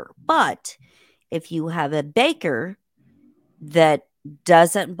matter. But if you have a baker that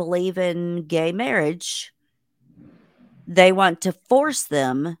doesn't believe in gay marriage, they want to force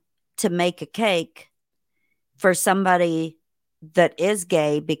them to make a cake for somebody that is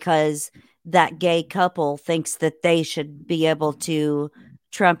gay because that gay couple thinks that they should be able to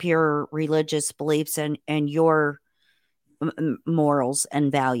trump your religious beliefs and your morals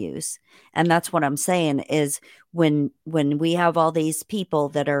and values. And that's what I'm saying is when we have all these people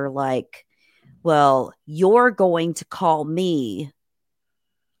that are like, well, you're going to call me,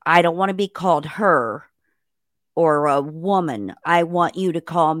 I don't want to be called her or a woman. I want you to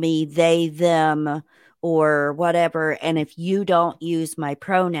call me they, them, or whatever. And if you don't use my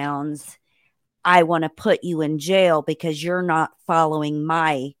pronouns, I want to put you in jail because you're not following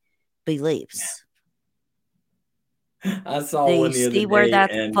my beliefs. I saw Do you one the other see where day,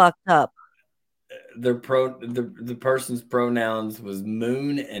 that's and fucked up? the person's pronouns was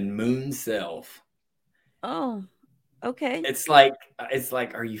moon and moon self. Oh, okay. It's like,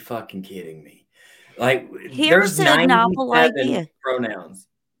 are you fucking kidding me? Like, there's Here's a novel 97 idea. pronouns.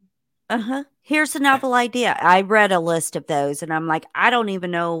 Uh-huh. Here's a novel idea. I read a list of those and I'm like, I don't even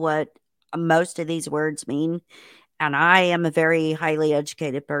know what most of these words mean. And I am a very highly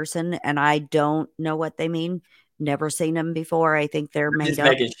educated person and I don't know what they mean. Never seen them before. I think they're They're made just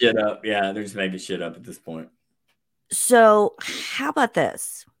up. making shit up. Yeah, they're just making shit up at this point. So, how about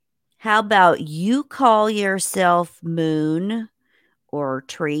this? How about you call yourself Moon or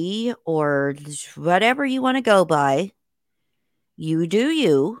Tree or whatever you want to go by? You do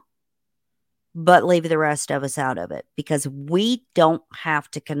you, but leave the rest of us out of it because we don't have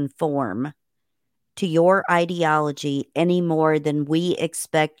to conform to your ideology any more than we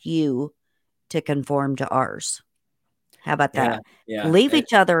expect you to conform to ours. How about Yeah, that? yeah. Leave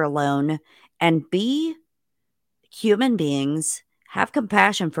each other alone and be human beings, have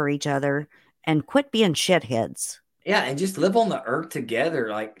compassion for each other, and quit being shitheads. Yeah, and just live on the earth together.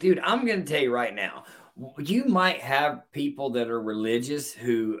 Like, dude, I'm gonna tell you right now, you might have people that are religious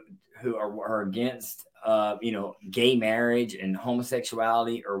who are against gay marriage and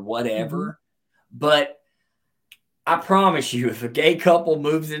homosexuality or Mm-hmm. whatever. But I promise you, if a gay couple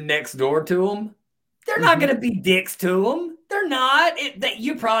moves in next door to them, they're not Mm-hmm. gonna be dicks to them. They're not.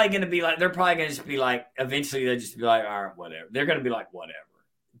 You're probably gonna be like, they're probably gonna just be like, eventually they'll just be like, all right, whatever. They're gonna be like, whatever.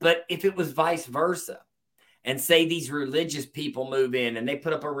 But if it was vice versa, and say these religious people move in and they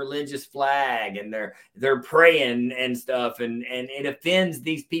put up a religious flag and they're praying and stuff, and it offends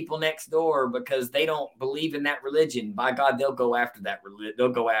these people next door because they don't believe in that religion, by God, they'll go after that religion. They'll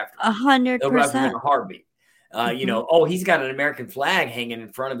go after A them. hundred They'll go after them in percent. a heartbeat. Mm-hmm. Oh, he's got an American flag hanging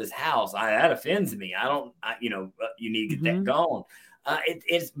in front of his house. That offends me. You need to get that Mm-hmm. gone.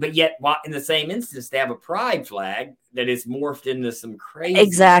 But yet, in the same instance, they have a pride flag that is morphed into some craziness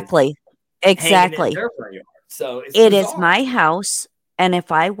Exactly. hanging in Exactly. their front yard. So it's It is bizarre. my house. And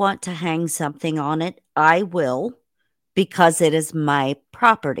if I want to hang something on it, I will because it is my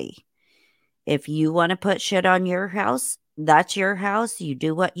property. If you want to put shit on your house, that's your house. You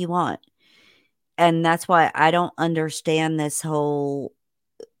do what you want. And that's why I don't understand this whole,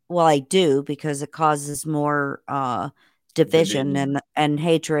 well, I do because it causes more division Division. and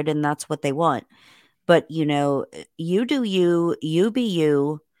hatred and that's what they want. But you do you, you be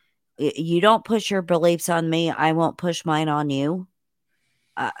you. You don't push your beliefs on me, I won't push mine on you.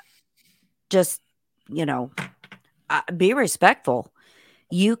 Uh, just, you know, be respectful.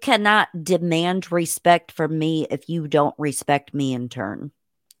 You cannot demand respect from me if you don't respect me in turn.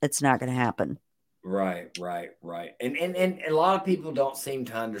 It's not going to happen. Right, right, right. And a lot of people don't seem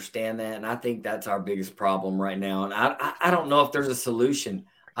to understand that. And I think that's our biggest problem right now. And I don't know if there's a solution.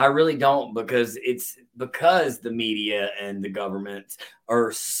 I really don't, because it's because the media and the government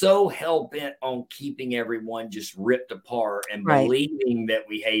are so hell bent on keeping everyone just ripped apart and Right. believing that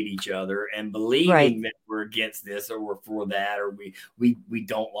we hate each other and Right. believing that we're against this or we're for that, or we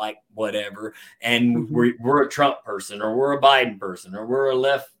don't like whatever, and Hmm. we're a Trump person or we're a Biden person or we're a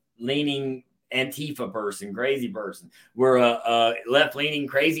left leaning Antifa person, crazy person. We're a left-leaning,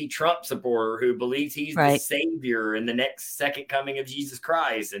 crazy Trump supporter who believes he's the Right. savior in the next second coming of Jesus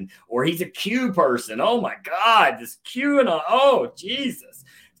Christ, or he's a Q person. Oh my God, this Q and oh Jesus,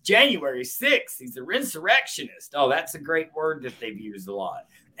 January 6th, he's a insurrectionist. Oh, that's a great word that they've used a lot.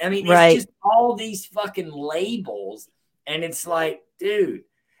 I mean, it's Right. just all these fucking labels, and it's like, dude,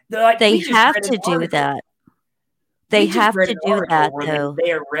 like They we just have read an to do article. that. They We just have read to an do article that where though.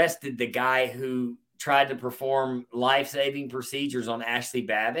 they arrested the guy who tried to perform life-saving procedures on Ashley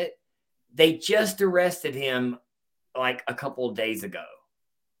Babbitt. They just arrested him like a couple of days ago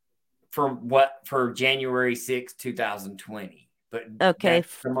for January 6th, 2020. But Okay.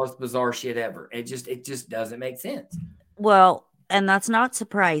 that's the most bizarre shit ever. It just doesn't make sense. Well, and that's not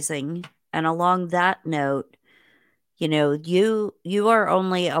surprising. And along that note, you are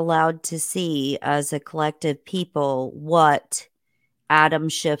only allowed to see as a collective people what Adam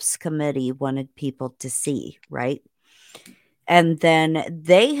Schiff's committee wanted people to see, right? And then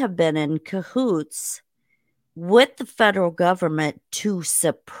they have been in cahoots with the federal government to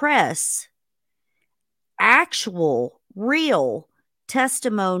suppress actual, real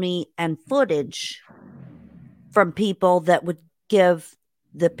testimony and footage from people that would give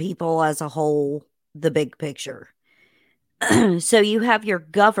the people as a whole the big picture. So you have your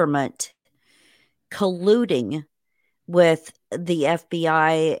government colluding with the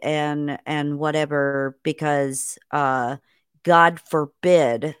FBI and whatever, because God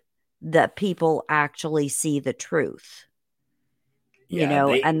forbid that people actually see the truth. Yeah,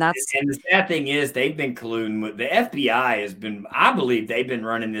 And that's and the sad thing is they've been colluding with the FBI has been, I believe they've been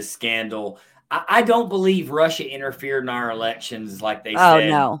running this scandal. I don't believe Russia interfered in our elections like they oh said.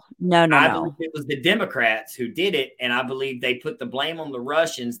 no, no, no, I believe no. it was the Democrats who did it, and I believe they put the blame on the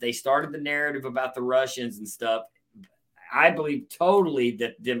Russians. They started the narrative about the Russians and stuff. I believe totally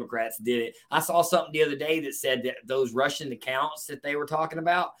that Democrats did it. I saw something the other day that said that those Russian accounts that they were talking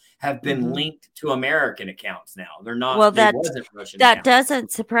about have been Hmm. linked to American accounts now. They're Well, not, they wasn't Russian that accounts.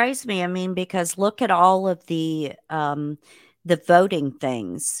 doesn't surprise me. I mean, because look at all of the voting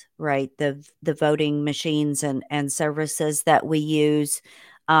things, right? The voting machines and services that we use,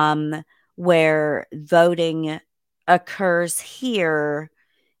 um, where voting occurs here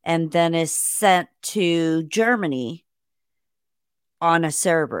and then is sent to Germany on a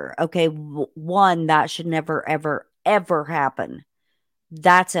server. Okay, one, that should never, ever, ever happen.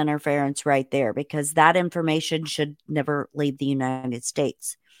 That's interference right there, because that information should never leave the United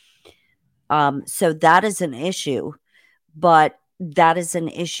States. So that is an issue, but that is an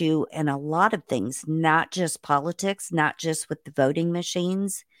issue in a lot of things, not just politics, not just with the voting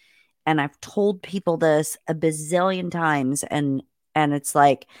machines. And I've told people this a bazillion times, and it's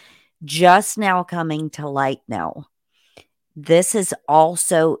like just now coming to light now. This is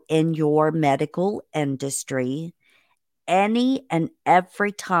also in your medical industry. Any and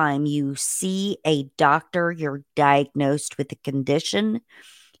every time you see a doctor, you're diagnosed with a condition,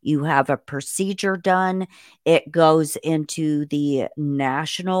 you have a procedure done, it goes into the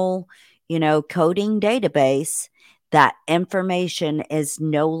national, coding database. That information is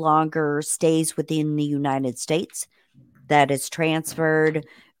no longer stays within the United States. That is transferred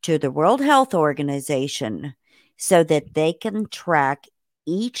to the World Health Organization so that they can track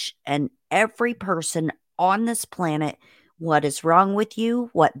each and every person on this planet, what is wrong with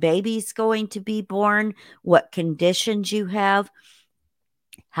you, what baby's going to be born, what conditions you have.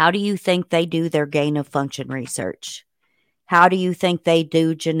 How do you think they do their gain of function research? How do you think they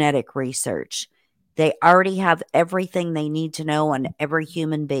do genetic research? They already have everything they need to know on every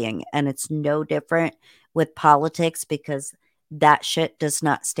human being. And it's no different with politics, because that shit does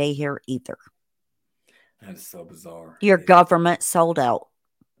not stay here either. That is so bizarre. Your government sold out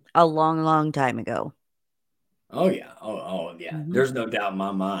a long, long time ago. Oh yeah. Oh yeah. Hmm. There's no doubt in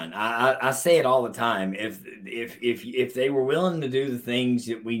my mind. I say it all the time. If they were willing to do the things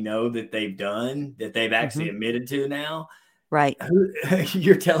that we know that they've done, that they've actually Hmm. admitted to now, Right.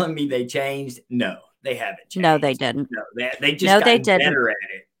 you're telling me they changed? No, they haven't No, they changed. didn't. No, they just No, they gotten didn't. better at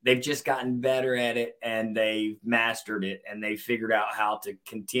it. They've just gotten better at it, and they've mastered it, and they figured out how to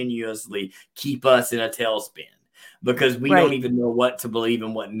continuously keep us in a tailspin, because we don't Right. even know what to believe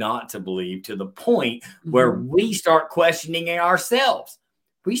and what not to believe, to the point where Hmm. we start questioning ourselves.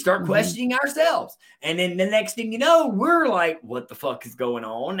 We start Hmm. questioning ourselves. And then the next thing you know, we're like, what the fuck is going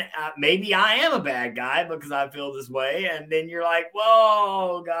on? Maybe I am a bad guy because I feel this way. And then you're like,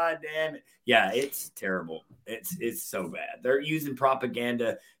 whoa, god damn it. Yeah, it's terrible. It's so bad. They're using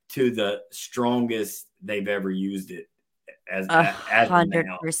propaganda to the strongest they've ever used it A as of hundred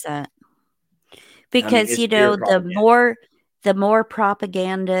now. percent. I mean, Because it's pure propaganda. the more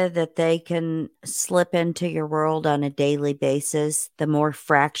propaganda that they can slip into your world on a daily basis, the more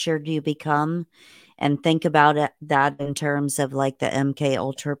fractured you become. And think about that in terms of like the MK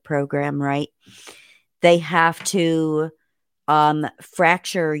Ultra program, right? They have to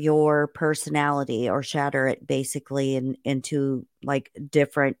fracture your personality, or shatter it basically into like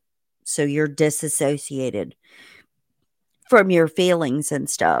different, so you're disassociated from your feelings and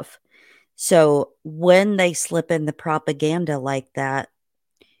stuff. So when they slip in the propaganda like that,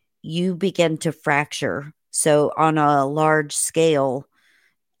 you begin to fracture. So on a large scale,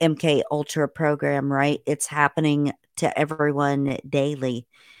 MK Ultra program, right? It's happening to everyone daily.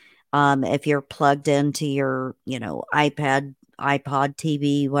 If you're plugged into your, iPad, iPod,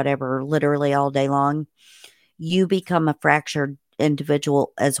 TV, whatever, literally all day long, you become a fractured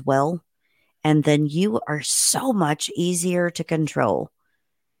individual as well. And then you are so much easier to control,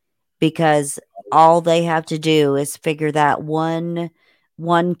 because all they have to do is figure that one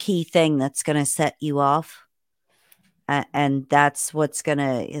key thing that's going to set you off, and that's what's going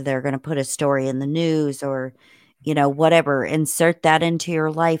to, they're going to put a story in the news, or whatever, insert that into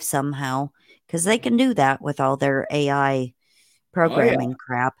your life somehow, because they can do that with all their AI Oh yeah. programming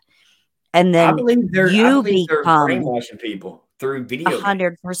crap. And then I you believe they're become brainwashing people through a video games.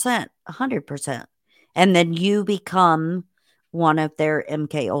 100%, 100%. And then you become one of their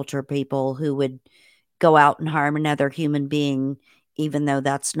MK Ultra people who would go out and harm another human being, even though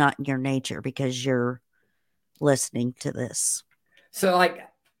that's not in your nature because you're listening to this. So, like,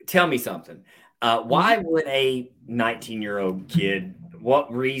 tell me something. Why would a 19-year-old kid?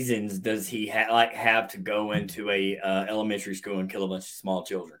 What reasons does he have to go into a elementary school and kill a bunch of small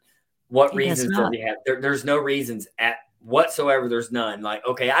children? What reasons does he have? There's no reasons at whatsoever. There's none. Like,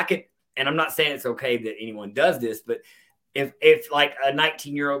 okay, I could, and I'm not saying it's okay that anyone does this, but if like a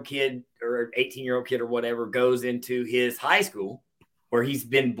 19-year-old kid or 18-year-old kid or whatever goes into his high school where he's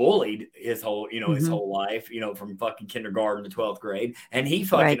been bullied his whole, his whole life, from fucking kindergarten to 12th grade, and he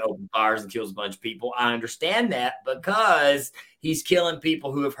fucking open fires and kills a bunch of people. I understand that because he's killing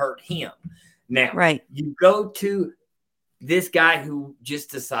people who have hurt him. Now, you go to this guy who just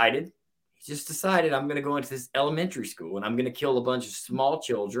decided I'm going to go into this elementary school and I'm going to kill a bunch of small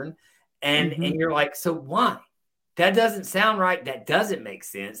children. And you're like, so why? That doesn't sound right. That doesn't make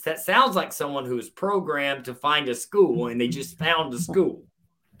sense. That sounds like someone who is programmed to find a school and they just found a school.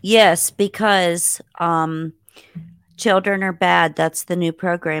 Yes, because children are bad. That's the new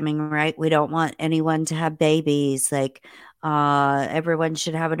programming, right? We don't want anyone to have babies. Like everyone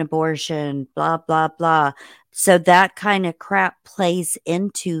should have an abortion, blah, blah, blah. So that kind of crap plays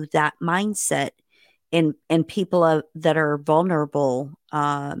into that mindset in people that are vulnerable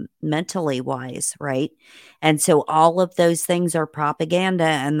mentally wise, right? And so all of those things are propaganda,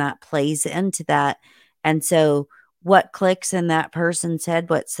 and that plays into that. And so what clicks in that person's head,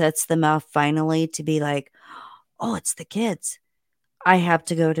 what sets them off finally to be like, oh, it's the kids. I have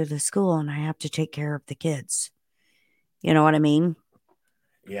to go to the school and I have to take care of the kids. You know what I mean?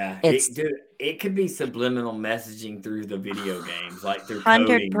 Yeah, it could be subliminal messaging through the video games, like through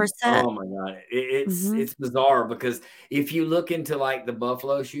coding. 100%. Oh my god, it's bizarre because if you look into like the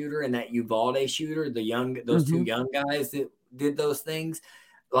Buffalo shooter and that Uvalde shooter, those two young guys that did those things,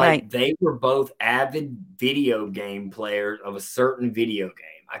 like they were both avid video game players of a certain video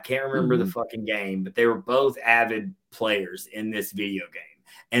game. I can't remember the fucking game, but they were both avid players in this video game,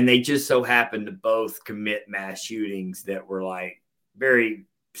 and they just so happened to both commit mass shootings that were like very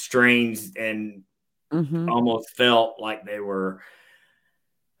strange and almost felt like they were,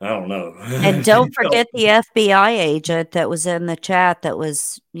 I don't know. And don't forget the FBI agent that was in the chat that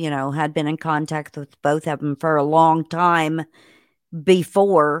was, had been in contact with both of them for a long time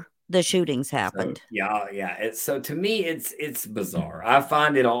before the shootings happened. So, yeah. So to me, it's bizarre. I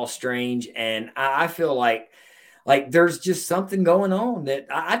find it all strange, and I feel like there's just something going on that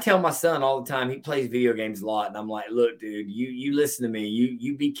I tell my son all the time. He plays video games a lot, and I'm like, look, dude, you listen to me.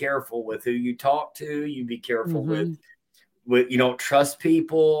 You be careful with who you talk to. You be careful with you don't trust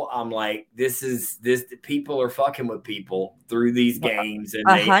people. I'm like, this people are fucking with people through these games, and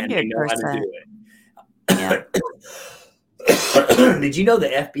they know how to do it. Yeah. Did you know the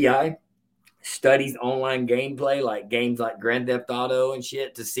FBI studies online gameplay, like games like Grand Theft Auto and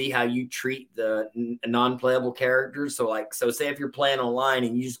shit, to see how you treat the non-playable characters? So say if you're playing online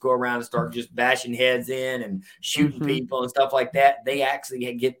and you just go around and start just bashing heads in and shooting people and stuff like that, they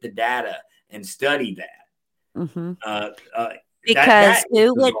actually get the data and study that. Because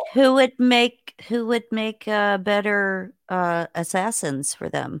who would make better assassins for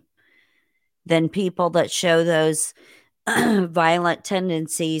them than people that show those violent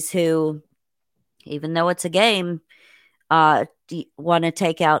tendencies who, even though it's a game, want to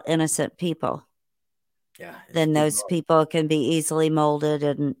take out innocent people. Yeah. Then those people can be easily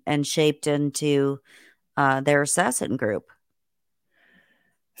molded and shaped into their assassin group.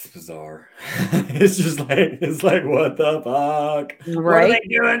 It's bizarre. it's like what the fuck? Right? What are they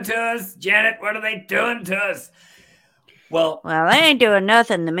doing to us, Janet? What are they doing to us? Well, they ain't doing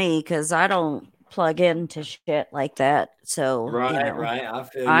nothing to me because I don't plug into shit like that. So right. I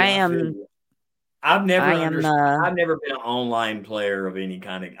feel you. I've never been an online player of any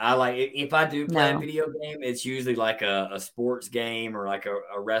kind of. If I do play a video game, it's usually like a sports game or like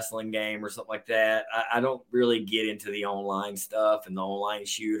a wrestling game or something like that. I don't really get into the online stuff and the online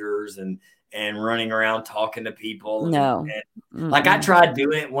shooters and running around talking to people. Like I tried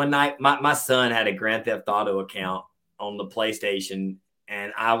doing it one night. My son had a Grand Theft Auto account on the PlayStation.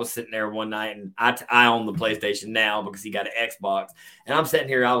 And I was sitting there one night, and I own the PlayStation now because he got an Xbox. And I'm sitting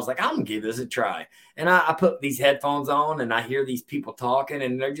here, I was like, I'm going to give this a try. And I put these headphones on, and I hear these people talking,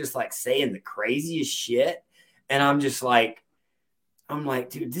 and they're just like saying the craziest shit. And I'm just like,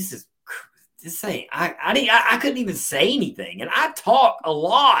 dude, this ain't, I couldn't even say anything. And I talk a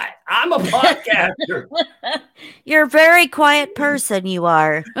lot. I'm a podcaster. You're a very quiet person, you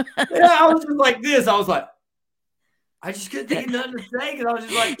are. Yeah, I was just like this. I was like, I just couldn't think of nothing to say because I was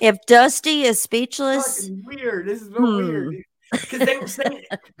just like, if Dusty is speechless, weird. This is real weird. because they were saying,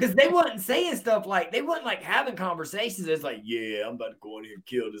 because they wasn't saying stuff like, they wasn't like having conversations. It's like, yeah, I'm about to go in here and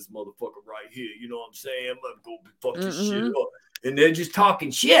kill this motherfucker right here. You know what I'm saying? I'm about to go fuck this shit up. And they're just talking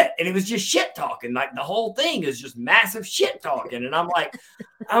shit. And it was just shit talking. Like the whole thing is just massive shit talking. And I'm like,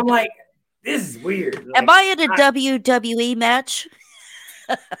 this is weird. Like, am I in a WWE match?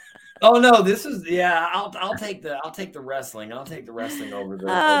 Oh no, this is I'll take the wrestling. I'll take the wrestling over the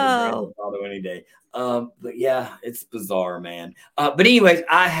Grand Theft Auto any day. But yeah, it's bizarre, man. But anyways,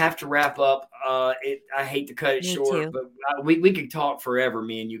 I have to wrap up. I hate to cut it Me short, too. but we could talk forever.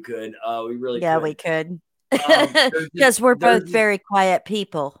 Me and you could. We really Yeah, could. we could. Because we're both very quiet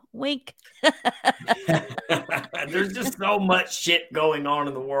people. Wink. There's just so much shit going on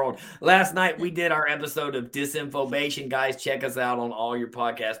in the world. Last night we did our episode of Disinfobation. Guys, check us out on all your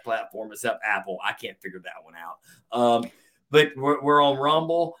podcast platforms except Apple. I can't figure that one out. But we're on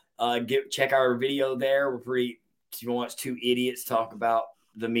Rumble. Check our video there. We're pretty. You want to watch two idiots talk about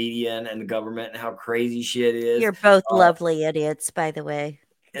the media and the government and how crazy shit is. You're both lovely idiots, by the way.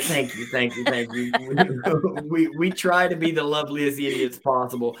 Thank you. We try to be the loveliest idiots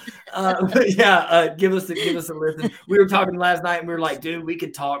possible. Give us a listen. We were talking last night and we were like, dude, we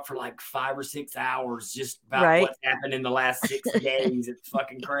could talk for like 5 or 6 hours just about what's happened in the last 6 days. It's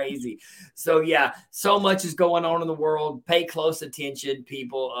fucking crazy. So yeah, so much is going on in the world. Pay close attention,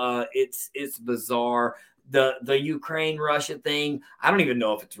 people. It's bizarre. The Ukraine Russia thing, I don't even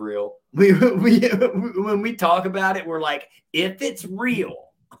know if it's real. We when we talk about it, we're like, if it's real,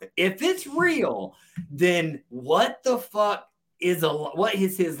 then what the fuck what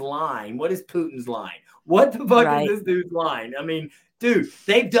is his line? What is Putin's line? What the fuck is this dude's line? I mean, dude,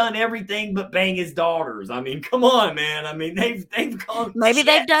 they've done everything but bang his daughters. I mean, come on, man. I mean, they've gone. Maybe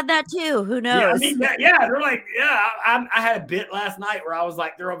they've done that too. Who knows? Yeah, I mean, they're like, yeah. I had a bit last night where I was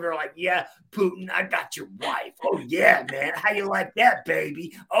like, they're over there like, yeah, Putin, I got your wife. Oh yeah, man, how you like that,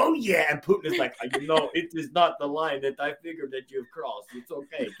 baby? Oh yeah, and Putin is like, it is not the line that I figured that you've crossed. It's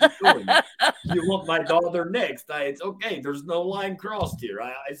okay, keep doing it. You want my daughter next? It's okay. There's no line crossed here.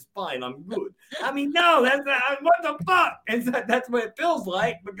 It's fine. I'm good. I mean, no, that's what the fuck. And that's what it feels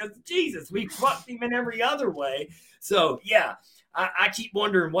like because Jesus, we fucked him in every other way. So yeah. I keep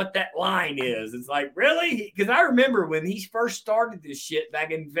wondering what that line is. It's like, really? Because I remember when he first started this shit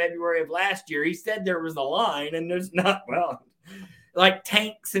back in February of last year, he said there was a line, and there's not. Well, like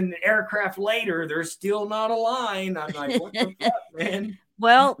tanks and aircraft later, there's still not a line. I'm like, what the fuck, man?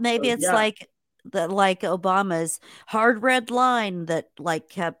 Well, maybe it's like Obama's hard red line that like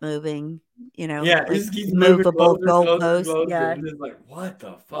kept moving. Yeah, like just keeps movable goalposts. Yeah, it's like what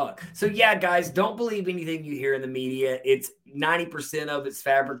the fuck. So yeah, guys, don't believe anything you hear in the media. It's 90% of it's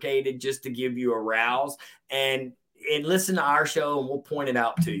fabricated just to give you a rouse, and listen to our show, and we'll point it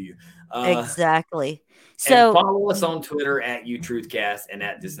out to you. Exactly. So follow us on Twitter at UTruthCast and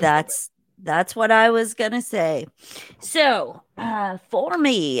at Disinfobation. That's what I was going to say. So, for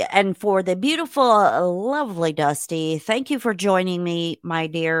me and for the beautiful, lovely Dusty, thank you for joining me, my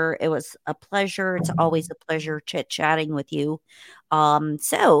dear. It was a pleasure. It's always a pleasure chit-chatting with you.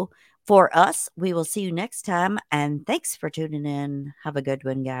 So, for us, we will see you next time. And thanks for tuning in. Have a good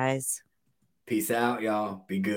one, guys. Peace out, y'all. Be good.